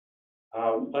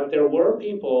 But there were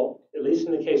people, at least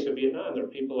in the case of Vietnam, there were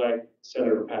people like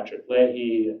Senator Patrick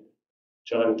Leahy,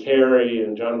 John Kerry,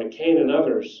 and John McCain, and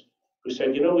others who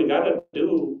said, you know, we got to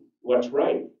do what's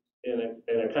right in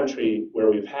a country where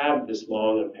we've had this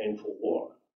long and painful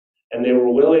war. And they were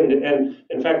willing to, and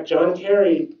in fact, John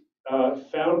Kerry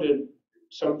founded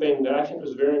something that I think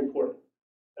was very important,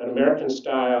 an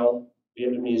American-style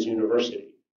Vietnamese university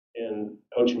in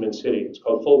Ho Chi Minh City. It's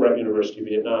called Fulbright University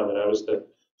Vietnam, and I was the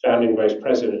founding vice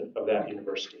president of that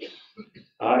university.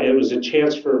 It was a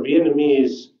chance for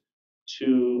Vietnamese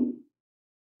to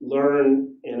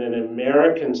learn in an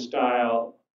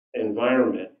American-style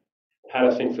environment how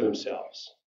to think for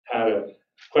themselves, how to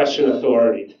question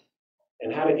authority,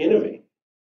 and how to innovate.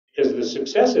 Because the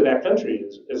success of that country,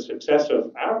 the success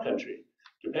of our country,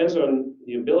 depends on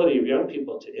the ability of young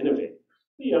people to innovate.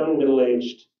 Young,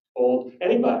 middle-aged, old,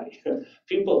 anybody.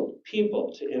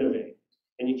 people to innovate.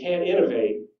 And you can't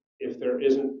innovate if there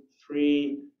isn't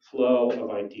free flow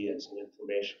of ideas and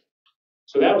information.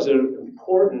 So that was an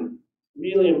important,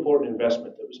 really important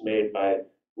investment that was made by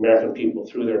American people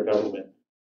through their government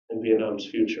in Vietnam's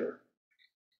future.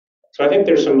 So I think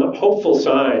there's some hopeful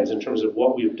signs in terms of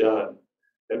what we've done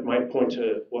that might point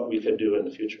to what we could do in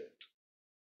the future.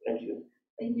 Thank you.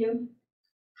 Thank you.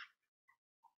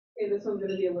 Okay, this one's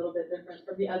going to be a little bit different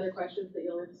from the other questions that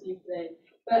you'll receive today.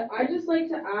 But I'd just like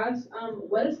to ask,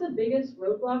 what is the biggest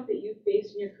roadblock that you've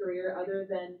faced in your career other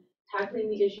than tackling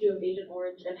the issue of Agent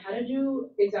Orange, and how did you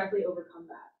exactly overcome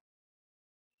that?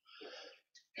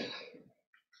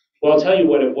 Well, I'll tell you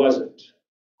what it wasn't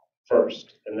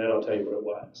first, and then I'll tell you what it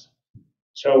was.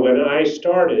 So when I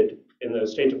started in the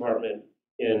State Department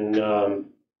in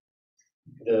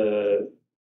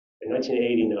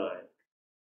 1989,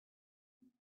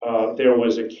 there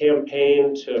was a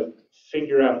campaign to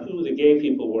figure out who the gay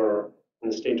people were in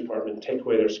the State Department and take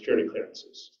away their security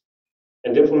clearances.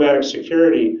 And diplomatic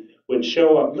security would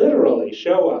show up, literally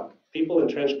show up, people in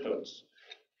trench coats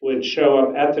would show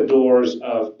up at the doors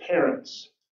of parents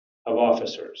of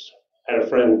officers. I had a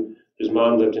friend whose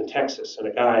mom lived in Texas, and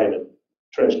a guy in a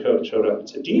trench coat showed up and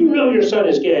said, "Do you know your son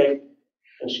is gay?"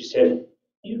 And she said,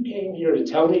 "You came here to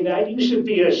tell me that? You should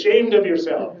be ashamed of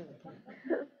yourself."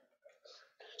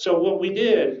 So what we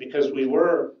did, because we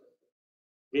were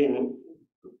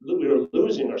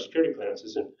losing our security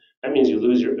clearances, and that means you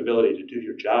lose your ability to do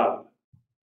your job,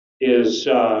 is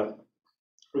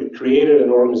we created an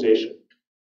organization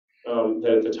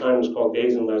that at the time was called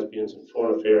Gays and Lesbians and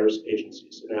Foreign Affairs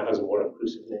Agencies. It now has a more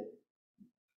inclusive name.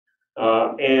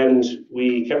 And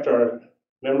we kept our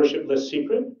membership list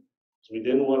secret because we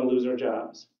didn't want to lose our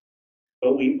jobs.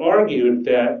 But we argued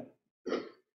that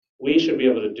we should be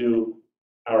able to do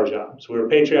our jobs. We were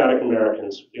patriotic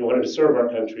Americans. We wanted to serve our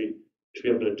country. We should be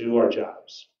able to do our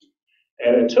jobs.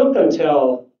 And it took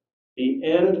until the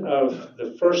end of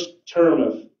the first term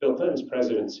of Bill Clinton's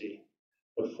presidency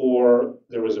before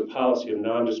there was a policy of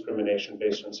non-discrimination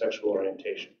based on sexual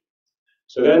orientation.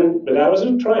 So then, but that was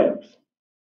a triumph.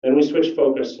 Then we switched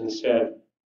focus and said,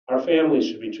 our families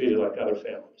should be treated like other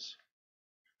families.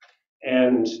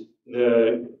 And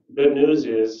the good news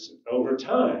is, over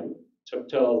time, it took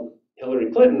till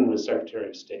Hillary Clinton was Secretary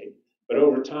of State, but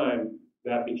over time,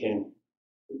 that became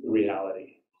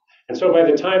reality. And so by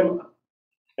the time,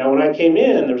 now when I came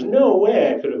in, there was no way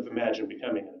I could have imagined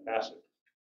becoming an ambassador.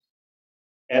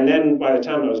 And then by the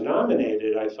time I was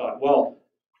nominated, I thought, well,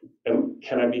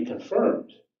 can I be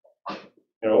confirmed?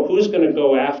 You know, who's going to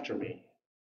go after me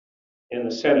in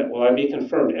the Senate? Will I be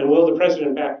confirmed? And will the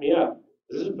president back me up?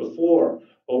 This is before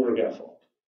Obergefell.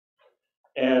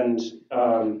 And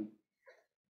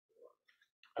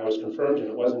I was confirmed, and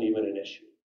it wasn't even an issue.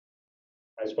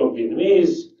 I spoke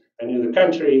Vietnamese, I knew the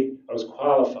country, I was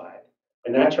qualified.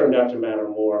 And that turned out to matter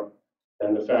more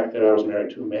than the fact that I was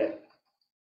married to a man.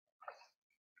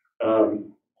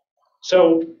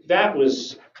 So that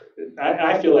was,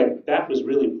 I feel like that was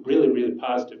really, really, really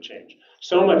positive change.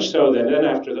 So much so that then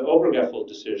after the Obergefell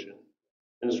decision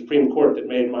in the Supreme Court that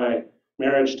made my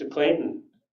marriage to Clayton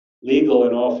legal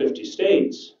in all 50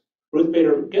 states, Ruth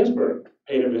Bader Ginsburg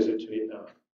paid a visit to Vietnam.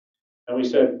 And we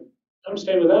said, come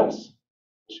stay with us.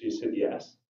 She said,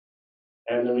 yes.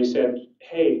 And then we said,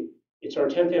 hey, it's our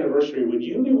 10th anniversary. Would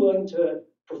you be willing to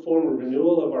perform a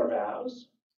renewal of our vows,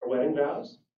 our wedding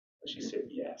vows? And she said,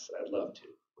 yes, I'd love to.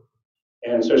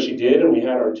 And so she did, and we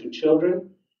had our 2 children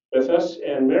with us.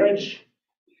 And marriage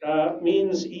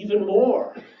means even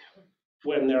more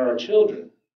when there are children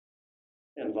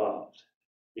involved,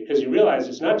 because you realize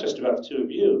it's not just about the 2 of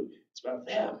you, it's about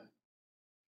them.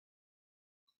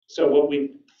 So what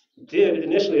we did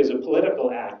initially as a political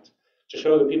act to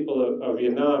show the people of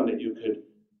Vietnam that you could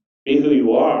be who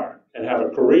you are and have a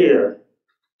career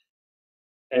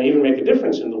and even make a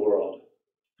difference in the world,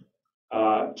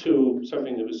 to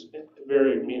something that was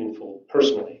very meaningful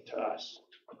personally to us.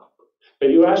 But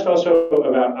you asked also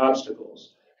about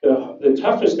obstacles. The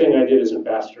toughest thing I did as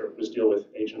ambassador was deal with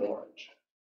Agent Orange.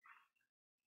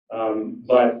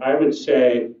 But I would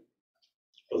say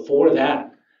before that,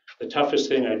 the toughest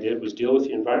thing I did was deal with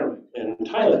the environment in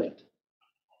Thailand.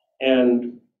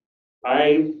 And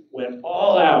I went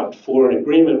all out for an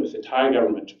agreement with the Thai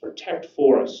government to protect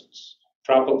forests,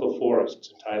 tropical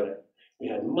forests in Thailand. We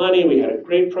had money, we had a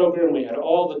great program, we had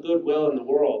all the goodwill in the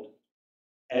world,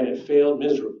 and it failed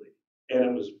miserably. And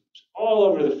it was all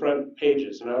over the front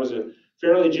pages, and I was a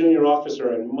fairly junior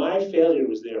officer, and my failure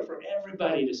was there for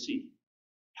everybody to see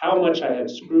how much I had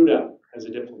screwed up as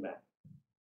a diplomat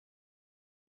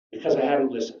because I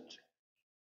hadn't listened.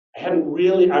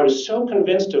 I was so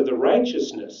convinced of the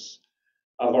righteousness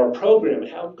of our program,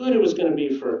 how good it was going to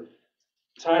be for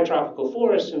Thai tropical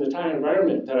forests and the Thai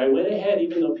environment, that I went ahead,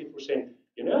 even though people were saying,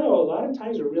 you know, a lot of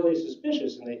Thais are really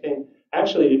suspicious, and they think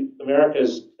actually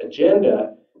America's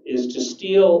agenda is to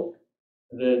steal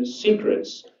the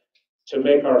secrets to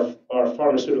make our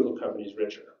pharmaceutical companies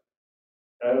richer.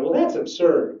 Well, that's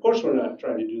absurd. Of course we're not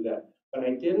trying to do that. But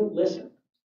I didn't listen.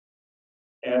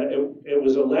 And it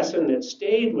was a lesson that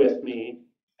stayed with me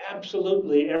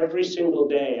absolutely every single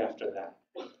day after that.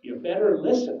 You better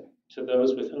listen to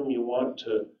those with whom you want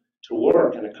to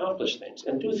work and accomplish things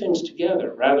and do things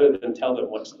together rather than tell them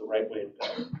what's the right way to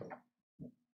go.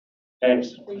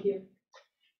 Thanks. Thank you.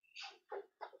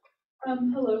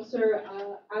 Hello, sir.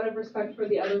 Out of respect for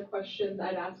the other questions,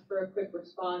 I'd ask for a quick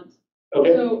response.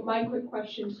 Okay. So my quick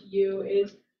question to you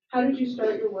is, how did you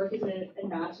start your work as an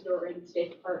ambassador in the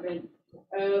State Department?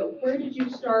 Where did you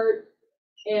start,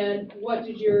 and what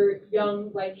did your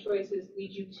young life choices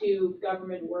lead you to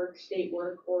government work, state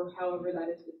work, or however that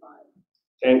is defined?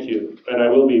 Thank you, and I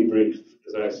will be brief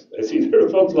because I see there are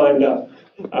folks lined up.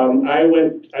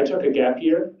 I took a gap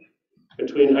year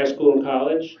between high school and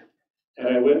college, and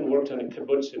I went and worked on a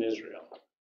kibbutz in Israel.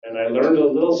 And I learned a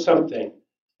little something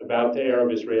about the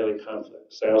Arab-Israeli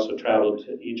conflicts. I also traveled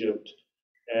to Egypt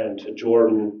and to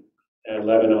Jordan and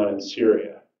Lebanon and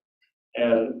Syria.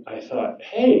 And I thought,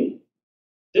 hey,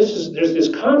 there's this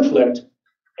conflict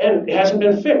and it hasn't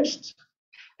been fixed.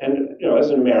 And as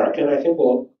an American, I think,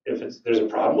 well, if there's a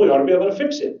problem, we ought to be able to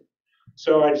fix it.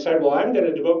 So I decided, well, I'm going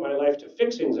to devote my life to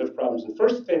fixing such problems. And the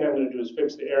first thing I'm going to do is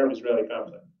fix the Arab-Israeli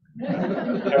conflict. I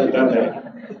haven't done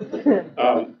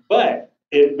that. But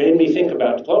it made me think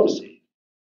about diplomacy.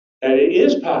 And it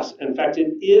is possible, in fact,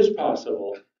 it is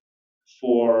possible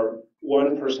for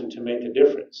one person to make a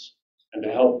difference and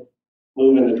to help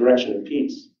move in the direction of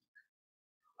peace.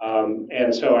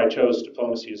 And so I chose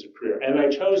diplomacy as a career. And I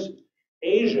chose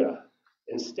Asia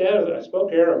instead of, I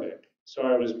spoke Arabic, so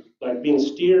I was like being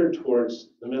steered towards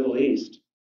the Middle East.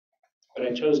 But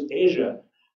I chose Asia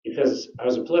because I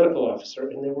was a political officer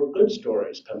and there were good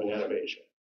stories coming out of Asia.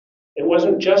 It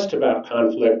wasn't just about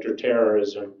conflict or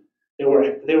terrorism. There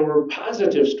were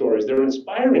positive stories. There were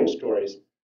inspiring stories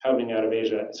coming out of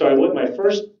Asia. So my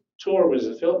first tour was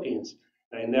the Philippines,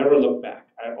 and I never looked back.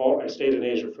 I stayed in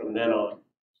Asia from then on.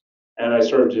 And I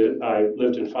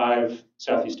lived in 5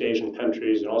 Southeast Asian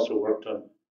countries and also worked on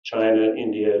China,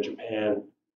 India, Japan,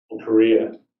 and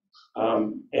Korea.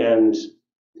 And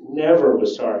never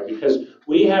was sorry, because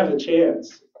we have the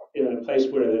chance in a place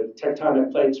where the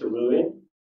tectonic plates are moving,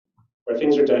 where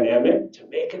things are dynamic, to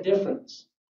make a difference.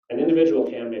 An individual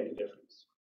can make a difference.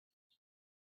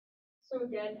 So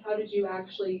again, how did you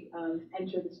actually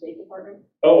enter the State Department?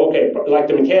 Oh, okay, like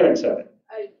the mechanics of it.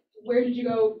 Where did you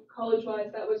go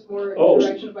college-wise? That was more in the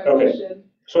direction of my question.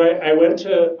 So I went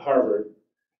to Harvard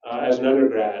as an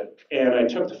undergrad, and I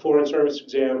took the Foreign Service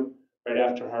exam right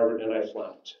after Harvard, and I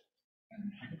flunked.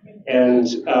 And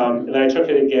I took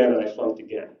it again, and I flunked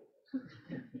again.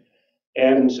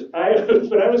 And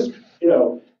but I was,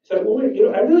 thought, well,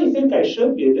 I really think I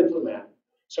should be a diplomat.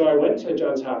 So I went to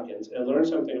Johns Hopkins and learned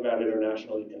something about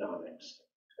international economics,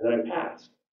 and I passed.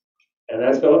 And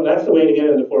that's the way to get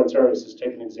into the Foreign Service, is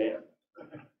take an exam.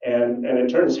 And it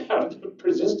turns out that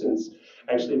persistence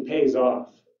actually pays off.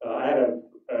 I had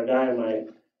a guy in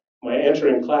my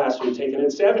entering class who had taken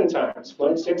it 7 times,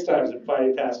 flunked 6 times, and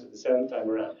finally passed it the 7th time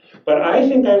around. But I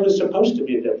think I was supposed to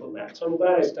be a diplomat, so I'm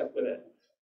glad I stuck with it.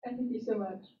 Thank you so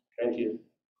much. Thank you.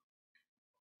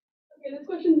 Okay, this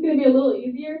question is going to be a little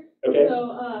easier. Okay.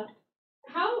 So,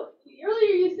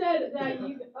 earlier you said that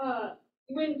you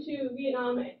went to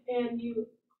Vietnam and you,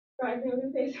 sorry, I was going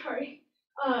to say sorry,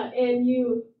 and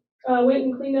you went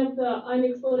and cleaned up the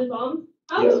unexploded bombs.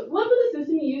 Yes. What was the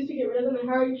system you used to get rid of them, and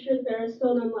how are you sure there are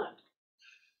still none left?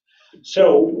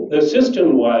 So the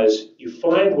system was, you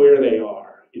find where they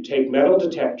are. You take metal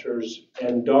detectors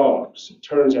and dogs. It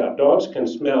turns out dogs can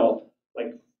smell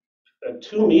like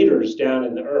 2 meters down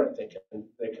in the earth.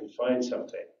 They can find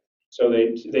something. So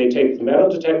they take the metal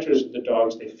detectors of the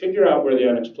dogs, they figure out where the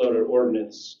unexploded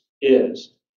ordnance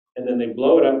is, and then they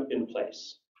blow it up in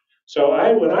place. So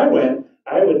when I went,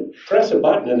 I would press a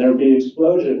button and there would be an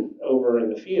explosion over in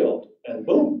the field, and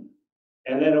boom,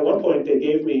 And then at one point, they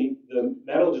gave me the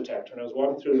metal detector, and I was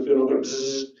walking through the field, it would go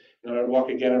bzzz, and then I'd walk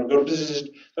again, and it would go bzzz.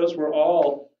 Those were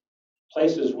all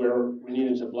places where we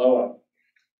needed to blow up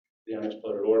the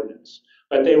unexploded ordnance.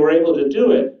 But they were able to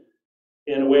do it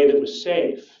in a way that was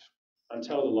safe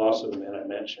until the loss of the men I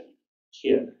mentioned.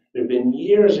 Here, there had been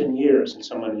years and years since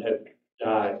someone had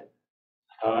died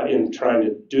in trying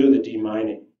to do the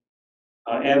demining.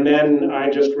 And then I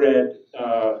just read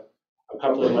a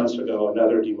couple of months ago,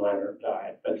 another deminer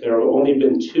died, but there have only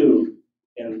been two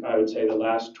in, I would say, the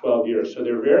last 12 years. So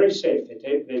they're very safe.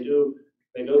 They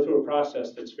go through a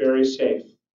process that's very safe,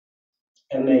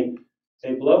 and they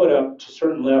blow it up to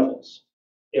certain levels.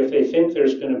 If they think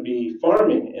there's going to be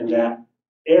farming in that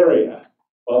area,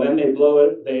 well, then they blow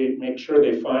it. They make sure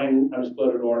they find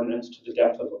unexploded ordnance to the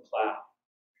depth of a plow.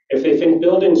 If they think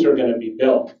buildings are going to be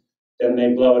built, then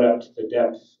they blow it up to the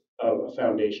depth of a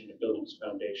foundation, a building's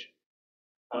foundation.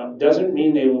 Doesn't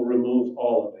mean they will remove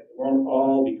all of it. It won't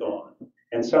all be gone.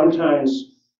 And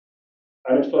sometimes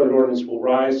unexploded ordnance will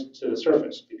rise to the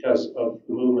surface because of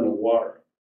the movement of water.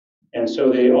 And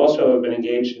so they also have been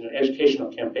engaged in an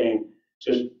educational campaign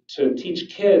to teach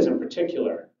kids in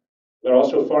particular, but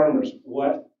also farmers,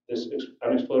 what this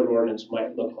unexploded ordnance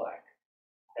might look like.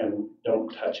 And don't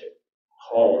touch it.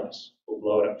 Call us. We'll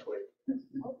blow it up for you.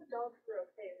 All the dogs were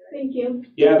okay, right? Thank you.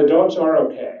 Yeah, the dogs are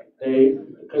okay.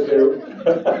 Because they're,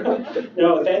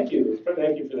 no, thank you for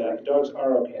that. The dogs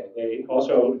are okay.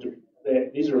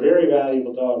 These are very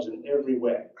valuable dogs in every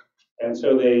way. And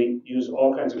so they use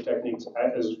all kinds of techniques.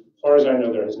 As far as I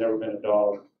know, there has never been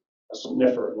a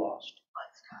sniffer lost.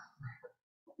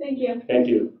 Thank you. Thank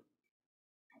you.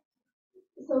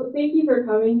 So thank you for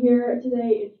coming here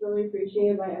today. It's really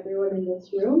appreciated by everyone in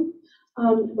this room.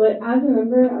 But as a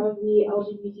member of the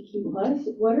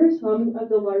LGBTQ+, what are some of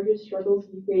the largest struggles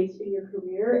you faced in your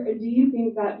career? And do you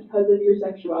think that because of your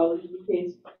sexuality, you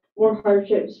faced more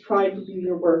hardships trying to do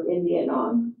your work in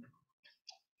Vietnam?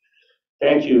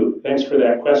 Thank you. Thanks for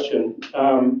that question.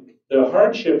 The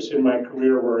hardships in my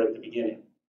career were at the beginning,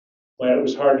 when it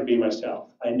was hard to be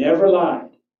myself. I never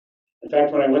lied. In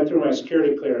fact, when I went through my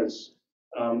security clearance,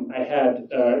 I had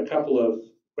a couple of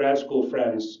grad school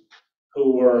friends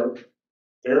who were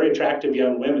very attractive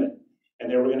young women, and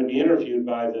they were going to be interviewed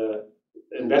by the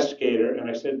investigator, and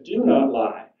I said, do not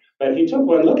lie. But he took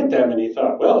one look at them and he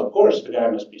thought, well, of course the guy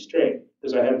must be straight,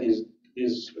 because I had these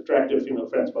attractive female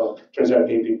friends. Well, it turns out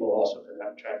gay people also can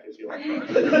have attractive female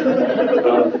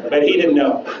friends. But he didn't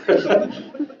know.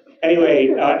 Anyway,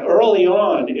 early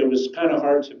on, it was kind of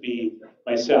hard to be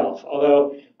myself,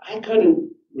 although I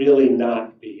couldn't really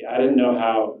not be. I didn't know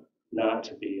how not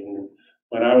to be. And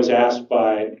when I was asked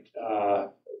by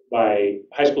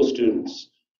high school students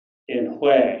in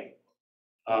Hue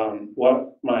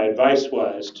what my advice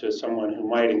was to someone who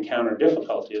might encounter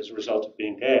difficulty as a result of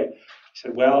being gay, I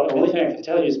said, well, the only thing I can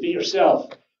tell you is be yourself,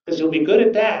 because you'll be good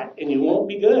at that, and you won't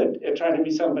be good at trying to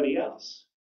be somebody else.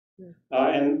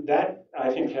 And that, I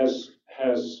think, has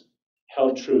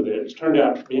held true. That it's turned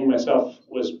out being myself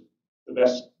was the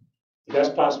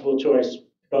best possible choice,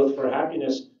 both for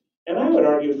happiness and I would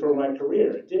argue for my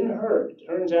career. It didn't hurt. It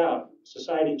turns out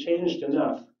society changed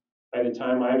enough by the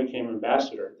time I became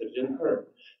ambassador that it didn't hurt.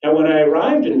 Now, when I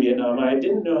arrived in Vietnam, I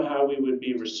didn't know how we would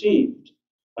be received.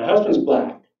 My husband's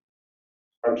black.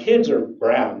 Our kids are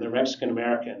brown. They're Mexican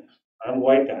American. I'm a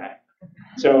white guy.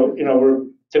 So, we're a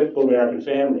typical American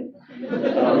family.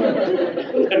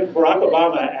 And Barack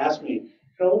Obama asked me,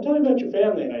 tell me about your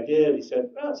family. And I did. He said,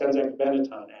 it sounds like a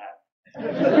Benetton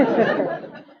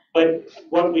hat. But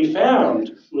what we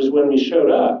found was when we showed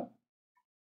up,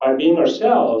 by being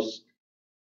ourselves,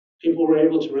 people were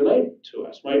able to relate to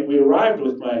us. We arrived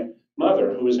with my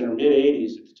mother, who was in her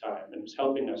mid-80s at the time, and was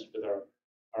helping us with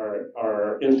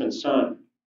our infant son.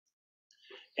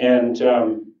 And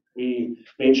we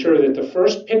made sure that the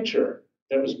first picture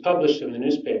that was published in the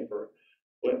newspaper,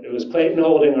 it was Clayton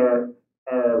holding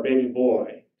our baby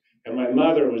boy, and my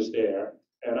mother was there,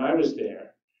 and I was there.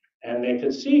 And they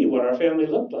could see what our family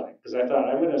looked like, because I thought,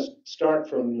 I'm going to start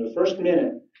from the first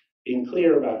minute being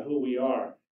clear about who we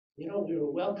are. We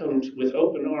were welcomed with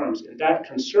open arms in that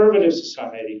conservative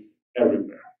society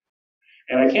everywhere.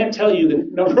 And I can't tell you the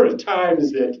number of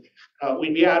times that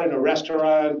we'd be out in a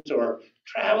restaurant or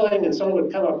traveling, and someone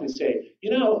would come up and say,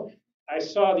 I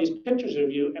saw these pictures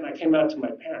of you, and I came out to my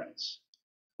parents.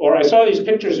 Or I saw these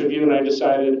pictures of you, and I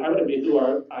decided I'm going to be who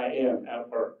I am at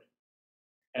work.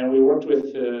 And we worked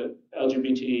with the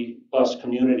LGBT plus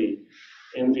community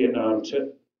in Vietnam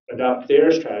to adopt their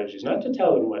strategies, not to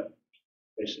tell them what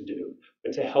they should do,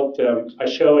 but to help them, by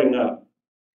showing up,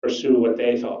 pursue what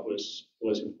they thought was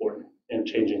important in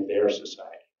changing their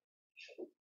society.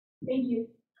 Thank you.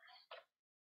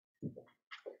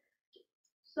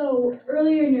 So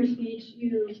earlier in your speech,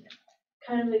 you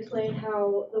kind of explained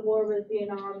how the war with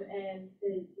Vietnam and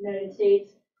the United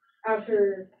States,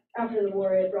 after the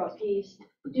war, it brought peace.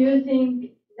 Do you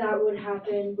think that would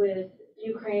happen with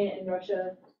Ukraine and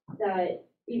Russia, that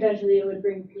eventually it would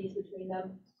bring peace between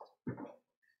them?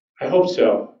 I hope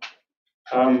so.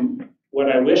 What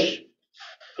I wish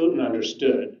Putin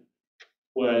understood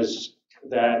was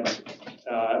that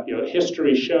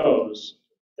history shows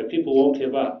that people won't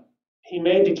give up. He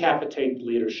may decapitate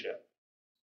leadership.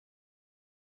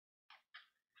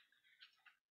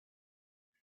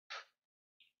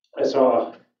 I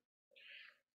saw a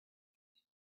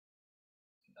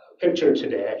picture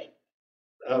today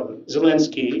of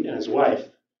Zelensky and his wife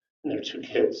and their 2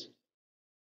 kids.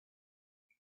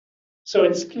 So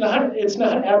it's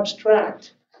not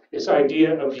abstract, this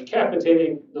idea of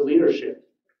decapitating the leadership.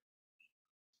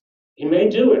 He may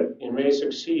do it, he may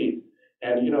succeed.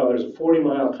 And there's a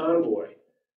 40-mile convoy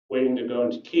waiting to go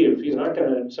into Kiev. He's not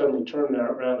going to suddenly turn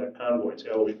around that convoy and say,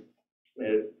 oh, we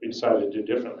decided to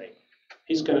do differently.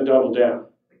 He's going to double down.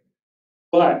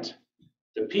 But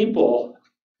the people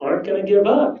aren't going to give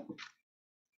up.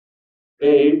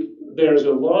 There's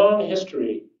a long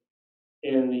history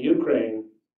in the Ukraine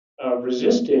of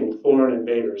resisting foreign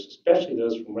invaders, especially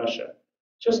those from Russia.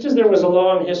 Just as there was a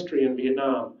long history in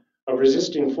Vietnam of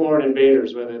resisting foreign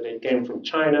invaders, whether they came from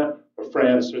China or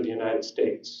France or the United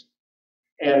States.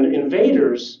 And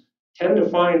invaders tend to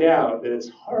find out that it's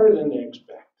harder than they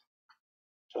expect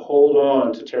to hold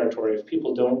on to territory if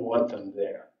people don't want them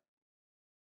there.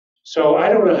 So I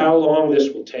don't know how long this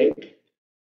will take.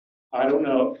 I don't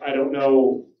know,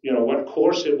 what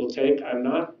course it will take. I'm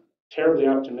not terribly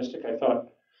optimistic. I thought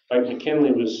Mike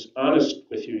McKinley was honest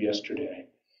with you yesterday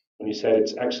when he said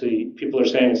it's actually, people are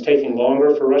saying it's taking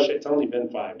longer for Russia. It's only been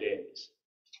 5 days.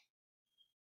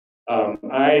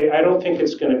 I don't think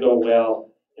it's going to go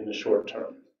well in the short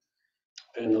term.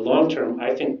 In the long term,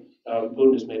 I think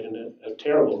Putin has made a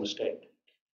terrible mistake,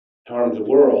 harmed the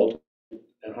world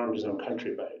and harmed his own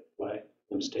country by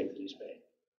the mistake that he's made.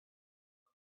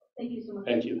 Thank you so much.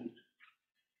 Thank you.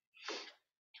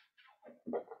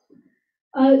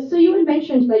 So you had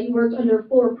mentioned that you worked under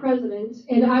 4 presidents,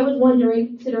 and I was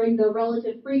wondering, considering the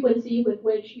relative frequency with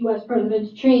which U.S.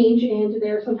 presidents change and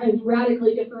their sometimes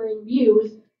radically differing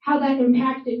views, how that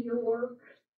impacted your work.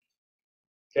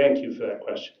 Thank you for that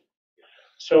question.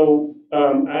 So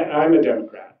I'm a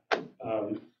Democrat.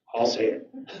 I'll say it.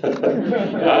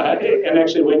 And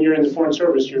actually, when you're in the Foreign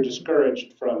Service, you're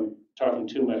discouraged from talking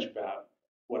too much about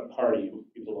what party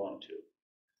you belong to.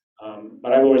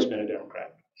 But I've always been a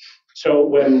Democrat. So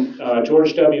when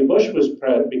George W. Bush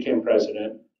became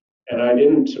president, and I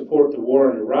didn't support the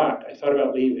war in Iraq, I thought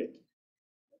about leaving.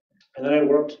 And then I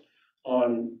worked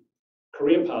on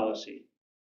Korea policy.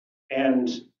 And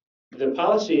the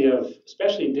policy of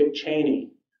especially Dick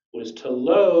Cheney was to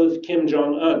loathe Kim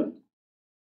Jong-un.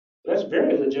 That's a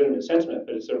very legitimate sentiment,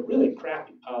 but it's a really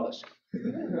crappy policy.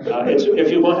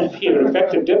 If you want to be an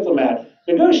effective diplomat,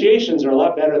 negotiations are a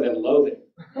lot better than loathing.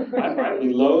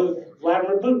 We loathe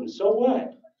Vladimir Putin, so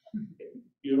what?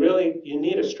 You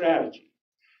need a strategy.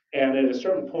 And at a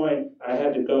certain point, I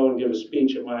had to go and give a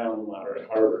speech at my alma mater at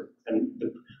Harvard. And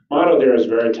the motto there is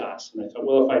Veritas. And I thought,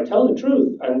 well, if I tell the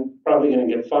truth, I'm probably going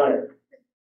to get fired.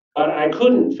 But I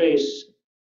couldn't face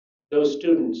those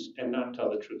students and not tell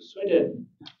the truth. So I did.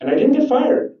 And I didn't get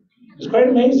fired. It was quite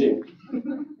amazing.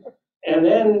 And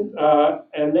then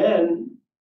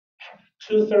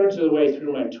 2/3 of the way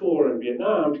through my tour in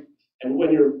Vietnam, and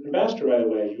when you're ambassador, by the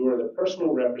way, you are the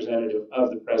personal representative of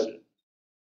the president.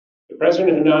 The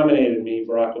president who nominated me,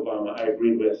 Barack Obama, I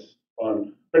agreed with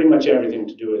on pretty much everything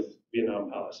to do with Vietnam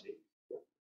policy.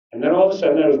 And then all of a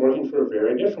sudden I was working for a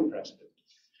very different president.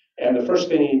 And the first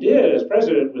thing he did as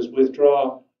president was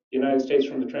withdraw the United States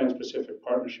from the Trans-Pacific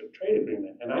Partnership Trade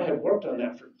Agreement. And I had worked on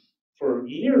that for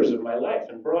years of my life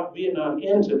and brought Vietnam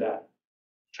into that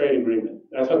trade agreement.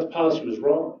 I thought the policy was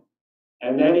wrong.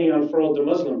 And then he unfurled the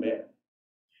Muslim ban.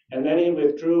 And then he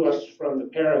withdrew us from the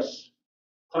Paris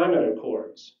Climate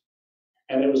Accords.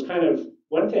 And it was kind of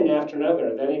one thing after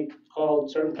another. Then he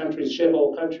called certain countries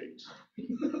shithole countries.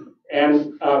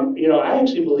 And, I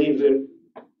actually believe that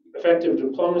effective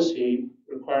diplomacy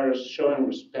requires showing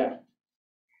respect.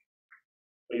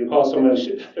 When you call someone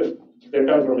if they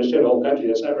come from a shithole country,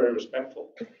 that's not very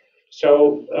respectful.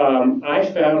 So I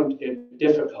found it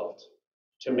difficult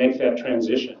to make that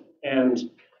transition. And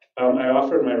I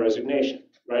offered my resignation,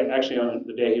 right? Actually, on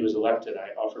the day he was elected,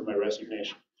 I offered my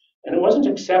resignation. And it wasn't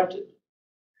accepted.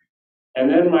 And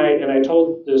then I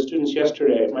told the students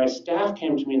yesterday, my staff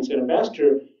came to me and said,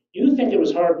 Ambassador, you think it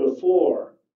was hard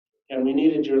before and we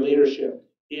needed your leadership.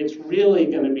 It's really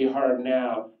going to be hard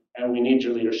now and we need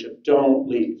your leadership. Don't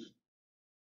leave.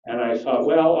 And I thought,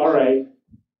 well, all right,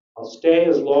 I'll stay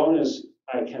as long as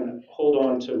I can hold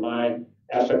on to my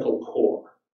ethical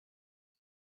core.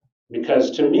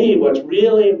 Because to me, what's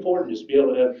really important is to be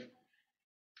able to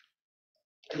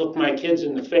look my kids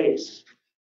in the face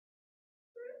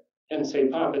and say,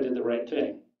 Papa did the right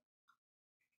thing.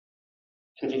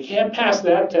 And if you can't pass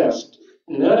that test,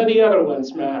 none of the other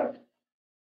ones matter.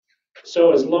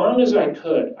 So as long as I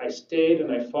could, I stayed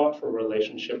and I fought for a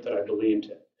relationship that I believed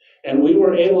in. And we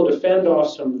were able to fend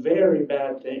off some very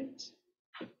bad things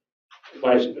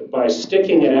by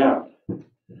sticking it out.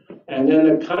 And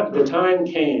then the time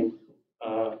came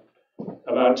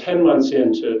about 10 months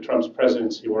into Trump's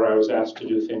presidency where I was asked to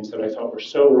do things that I thought were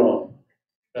so wrong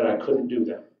that I couldn't do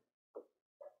them.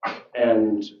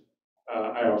 And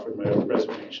I offered my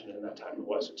resignation, and that time it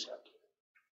was accepted.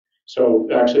 So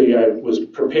actually, I was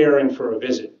preparing for a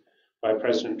visit by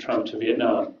President Trump to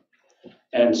Vietnam.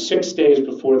 And 6 days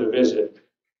before the visit,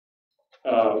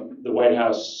 the White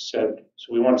House said,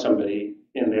 so we want somebody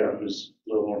in there who's a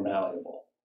little more malleable.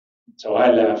 So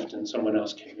I left and someone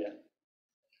else came in.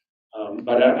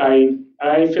 But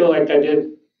I feel like I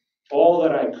did all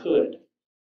that I could,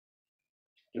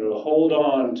 hold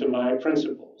on to my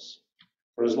principles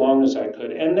for as long as I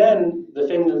could. And then the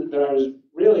thing that I was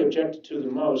really objected to the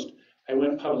most, I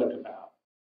went public about.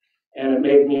 And it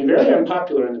made me very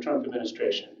unpopular in the Trump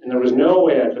administration. And there was no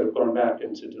way I could have gone back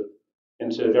into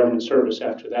government service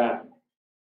after that.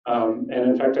 And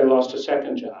in fact, I lost a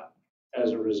second job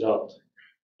as a result.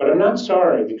 But I'm not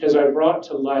sorry, because I brought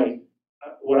to light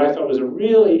what I thought was a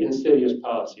really insidious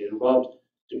policy. It involved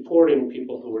deporting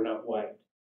people who were not white,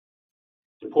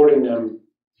 deporting them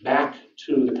back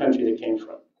to the country they came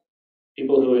from.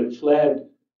 People who had fled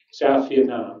South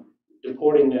Vietnam,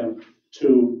 deporting them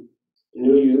to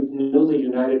newly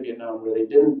united Vietnam, where they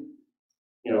didn't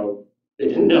know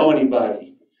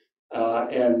anybody,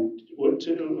 and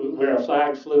where a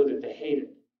flag flew that they hated.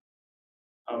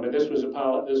 But this was a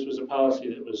policy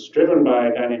that was driven by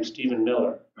a guy named Stephen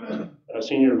Miller, a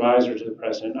senior advisor to the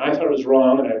president. I thought it was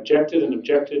wrong, and I objected and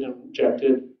objected and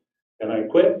objected, and I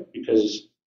quit because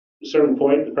at a certain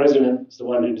point the president is the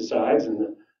one who decides, and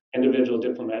the individual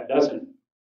diplomat doesn't.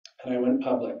 And I went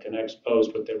public and I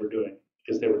exposed what they were doing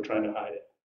because they were trying to hide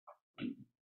it.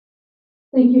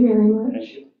 Thank you very much. Thank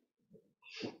you.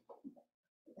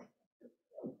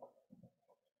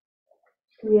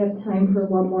 We have time for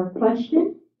one more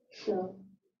question. So,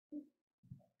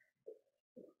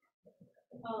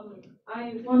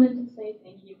 I wanted to say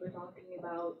thank you for talking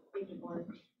about Agent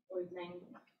Orange poisoning.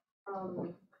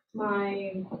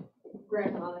 My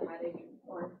grandfather had Agent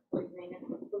Orange poisoning and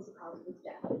was the cause of his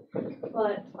death.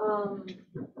 But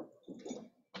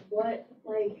what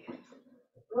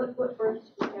birth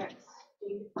defects do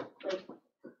you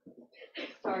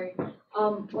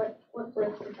what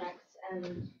birth defects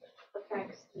and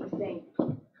effects do you think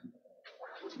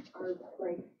are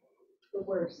the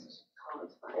worst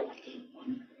caused by it?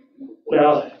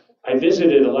 Well, I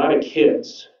visited a lot of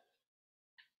kids.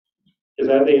 Is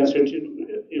that the answer to?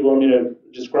 You want me to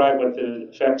describe what the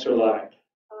effects are like?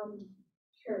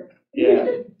 Sure.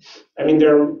 Yeah. I mean,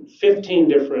 there are 15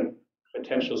 different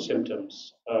potential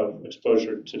symptoms of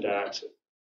exposure to dioxin.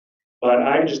 But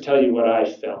I can just tell you what I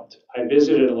felt. I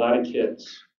visited a lot of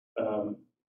kids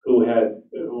who had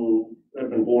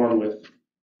been born with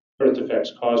birth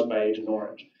defects caused by Agent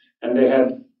Orange. And they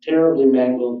had terribly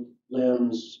mangled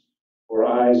limbs or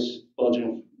eyes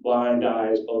bulging, blind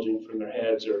eyes bulging from their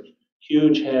heads, or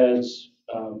huge heads.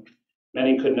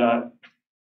 Many could not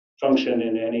function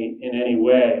in any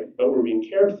way, but were being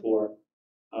cared for,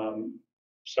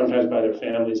 sometimes by their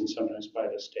families and sometimes by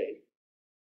the state.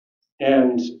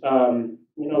 And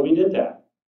we did that.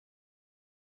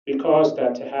 We caused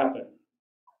that to happen.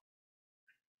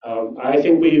 I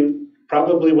think we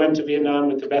probably went to Vietnam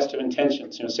with the best of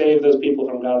intentions, save those people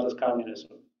from godless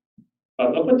communism.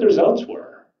 But look what the results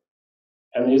were.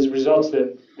 And these results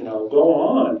that, go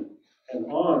on and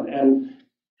on. And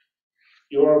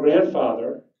your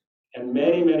grandfather and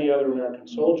many, many other American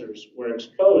soldiers were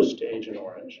exposed to Agent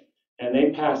Orange, and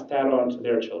they passed that on to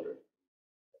their children.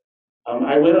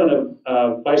 I went on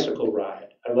a bicycle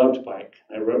ride. I loved to bike.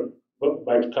 I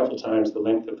biked a couple times the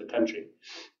length of the country.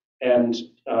 And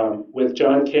with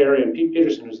John Kerry and Pete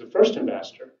Peterson, who's the first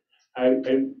ambassador, I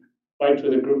biked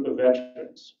with a group of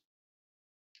veterans.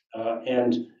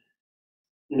 And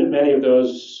many of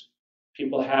those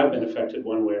people have been affected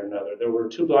one way or another. There were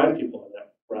 2 blind people on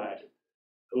that ride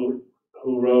who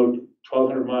rode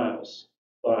 1,200 miles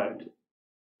blind.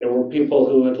 There were people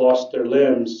who had lost their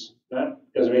limbs, not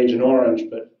because of Agent Orange,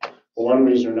 but for one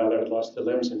reason or another had lost their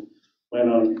limbs and went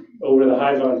on over the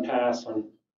Haivon Pass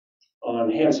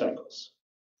on hand cycles.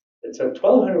 It's at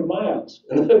 1,200 miles,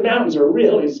 and the mountains are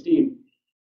really steep.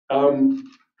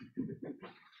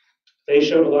 They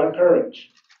showed a lot of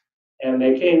courage, and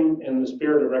they came in the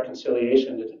spirit of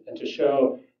reconciliation and to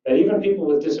show that even people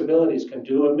with disabilities can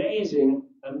do amazing,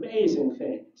 amazing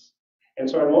things. And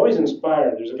so I'm always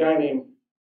inspired. There's a guy named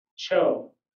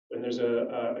Cho, and there's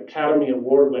a Academy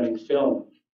Award-winning film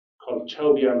called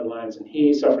Cho Beyond the Lines, and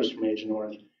he suffers from Agent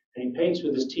Orange, and he paints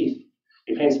with his teeth.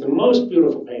 He paints the most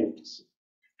beautiful paintings,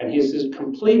 and he's this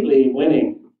completely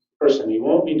winning person. He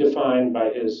won't be defined by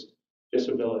his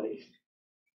disability.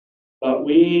 But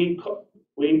we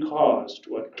caused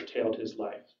what curtailed his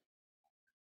life.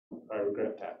 I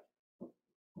regret that.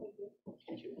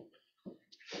 Thank you.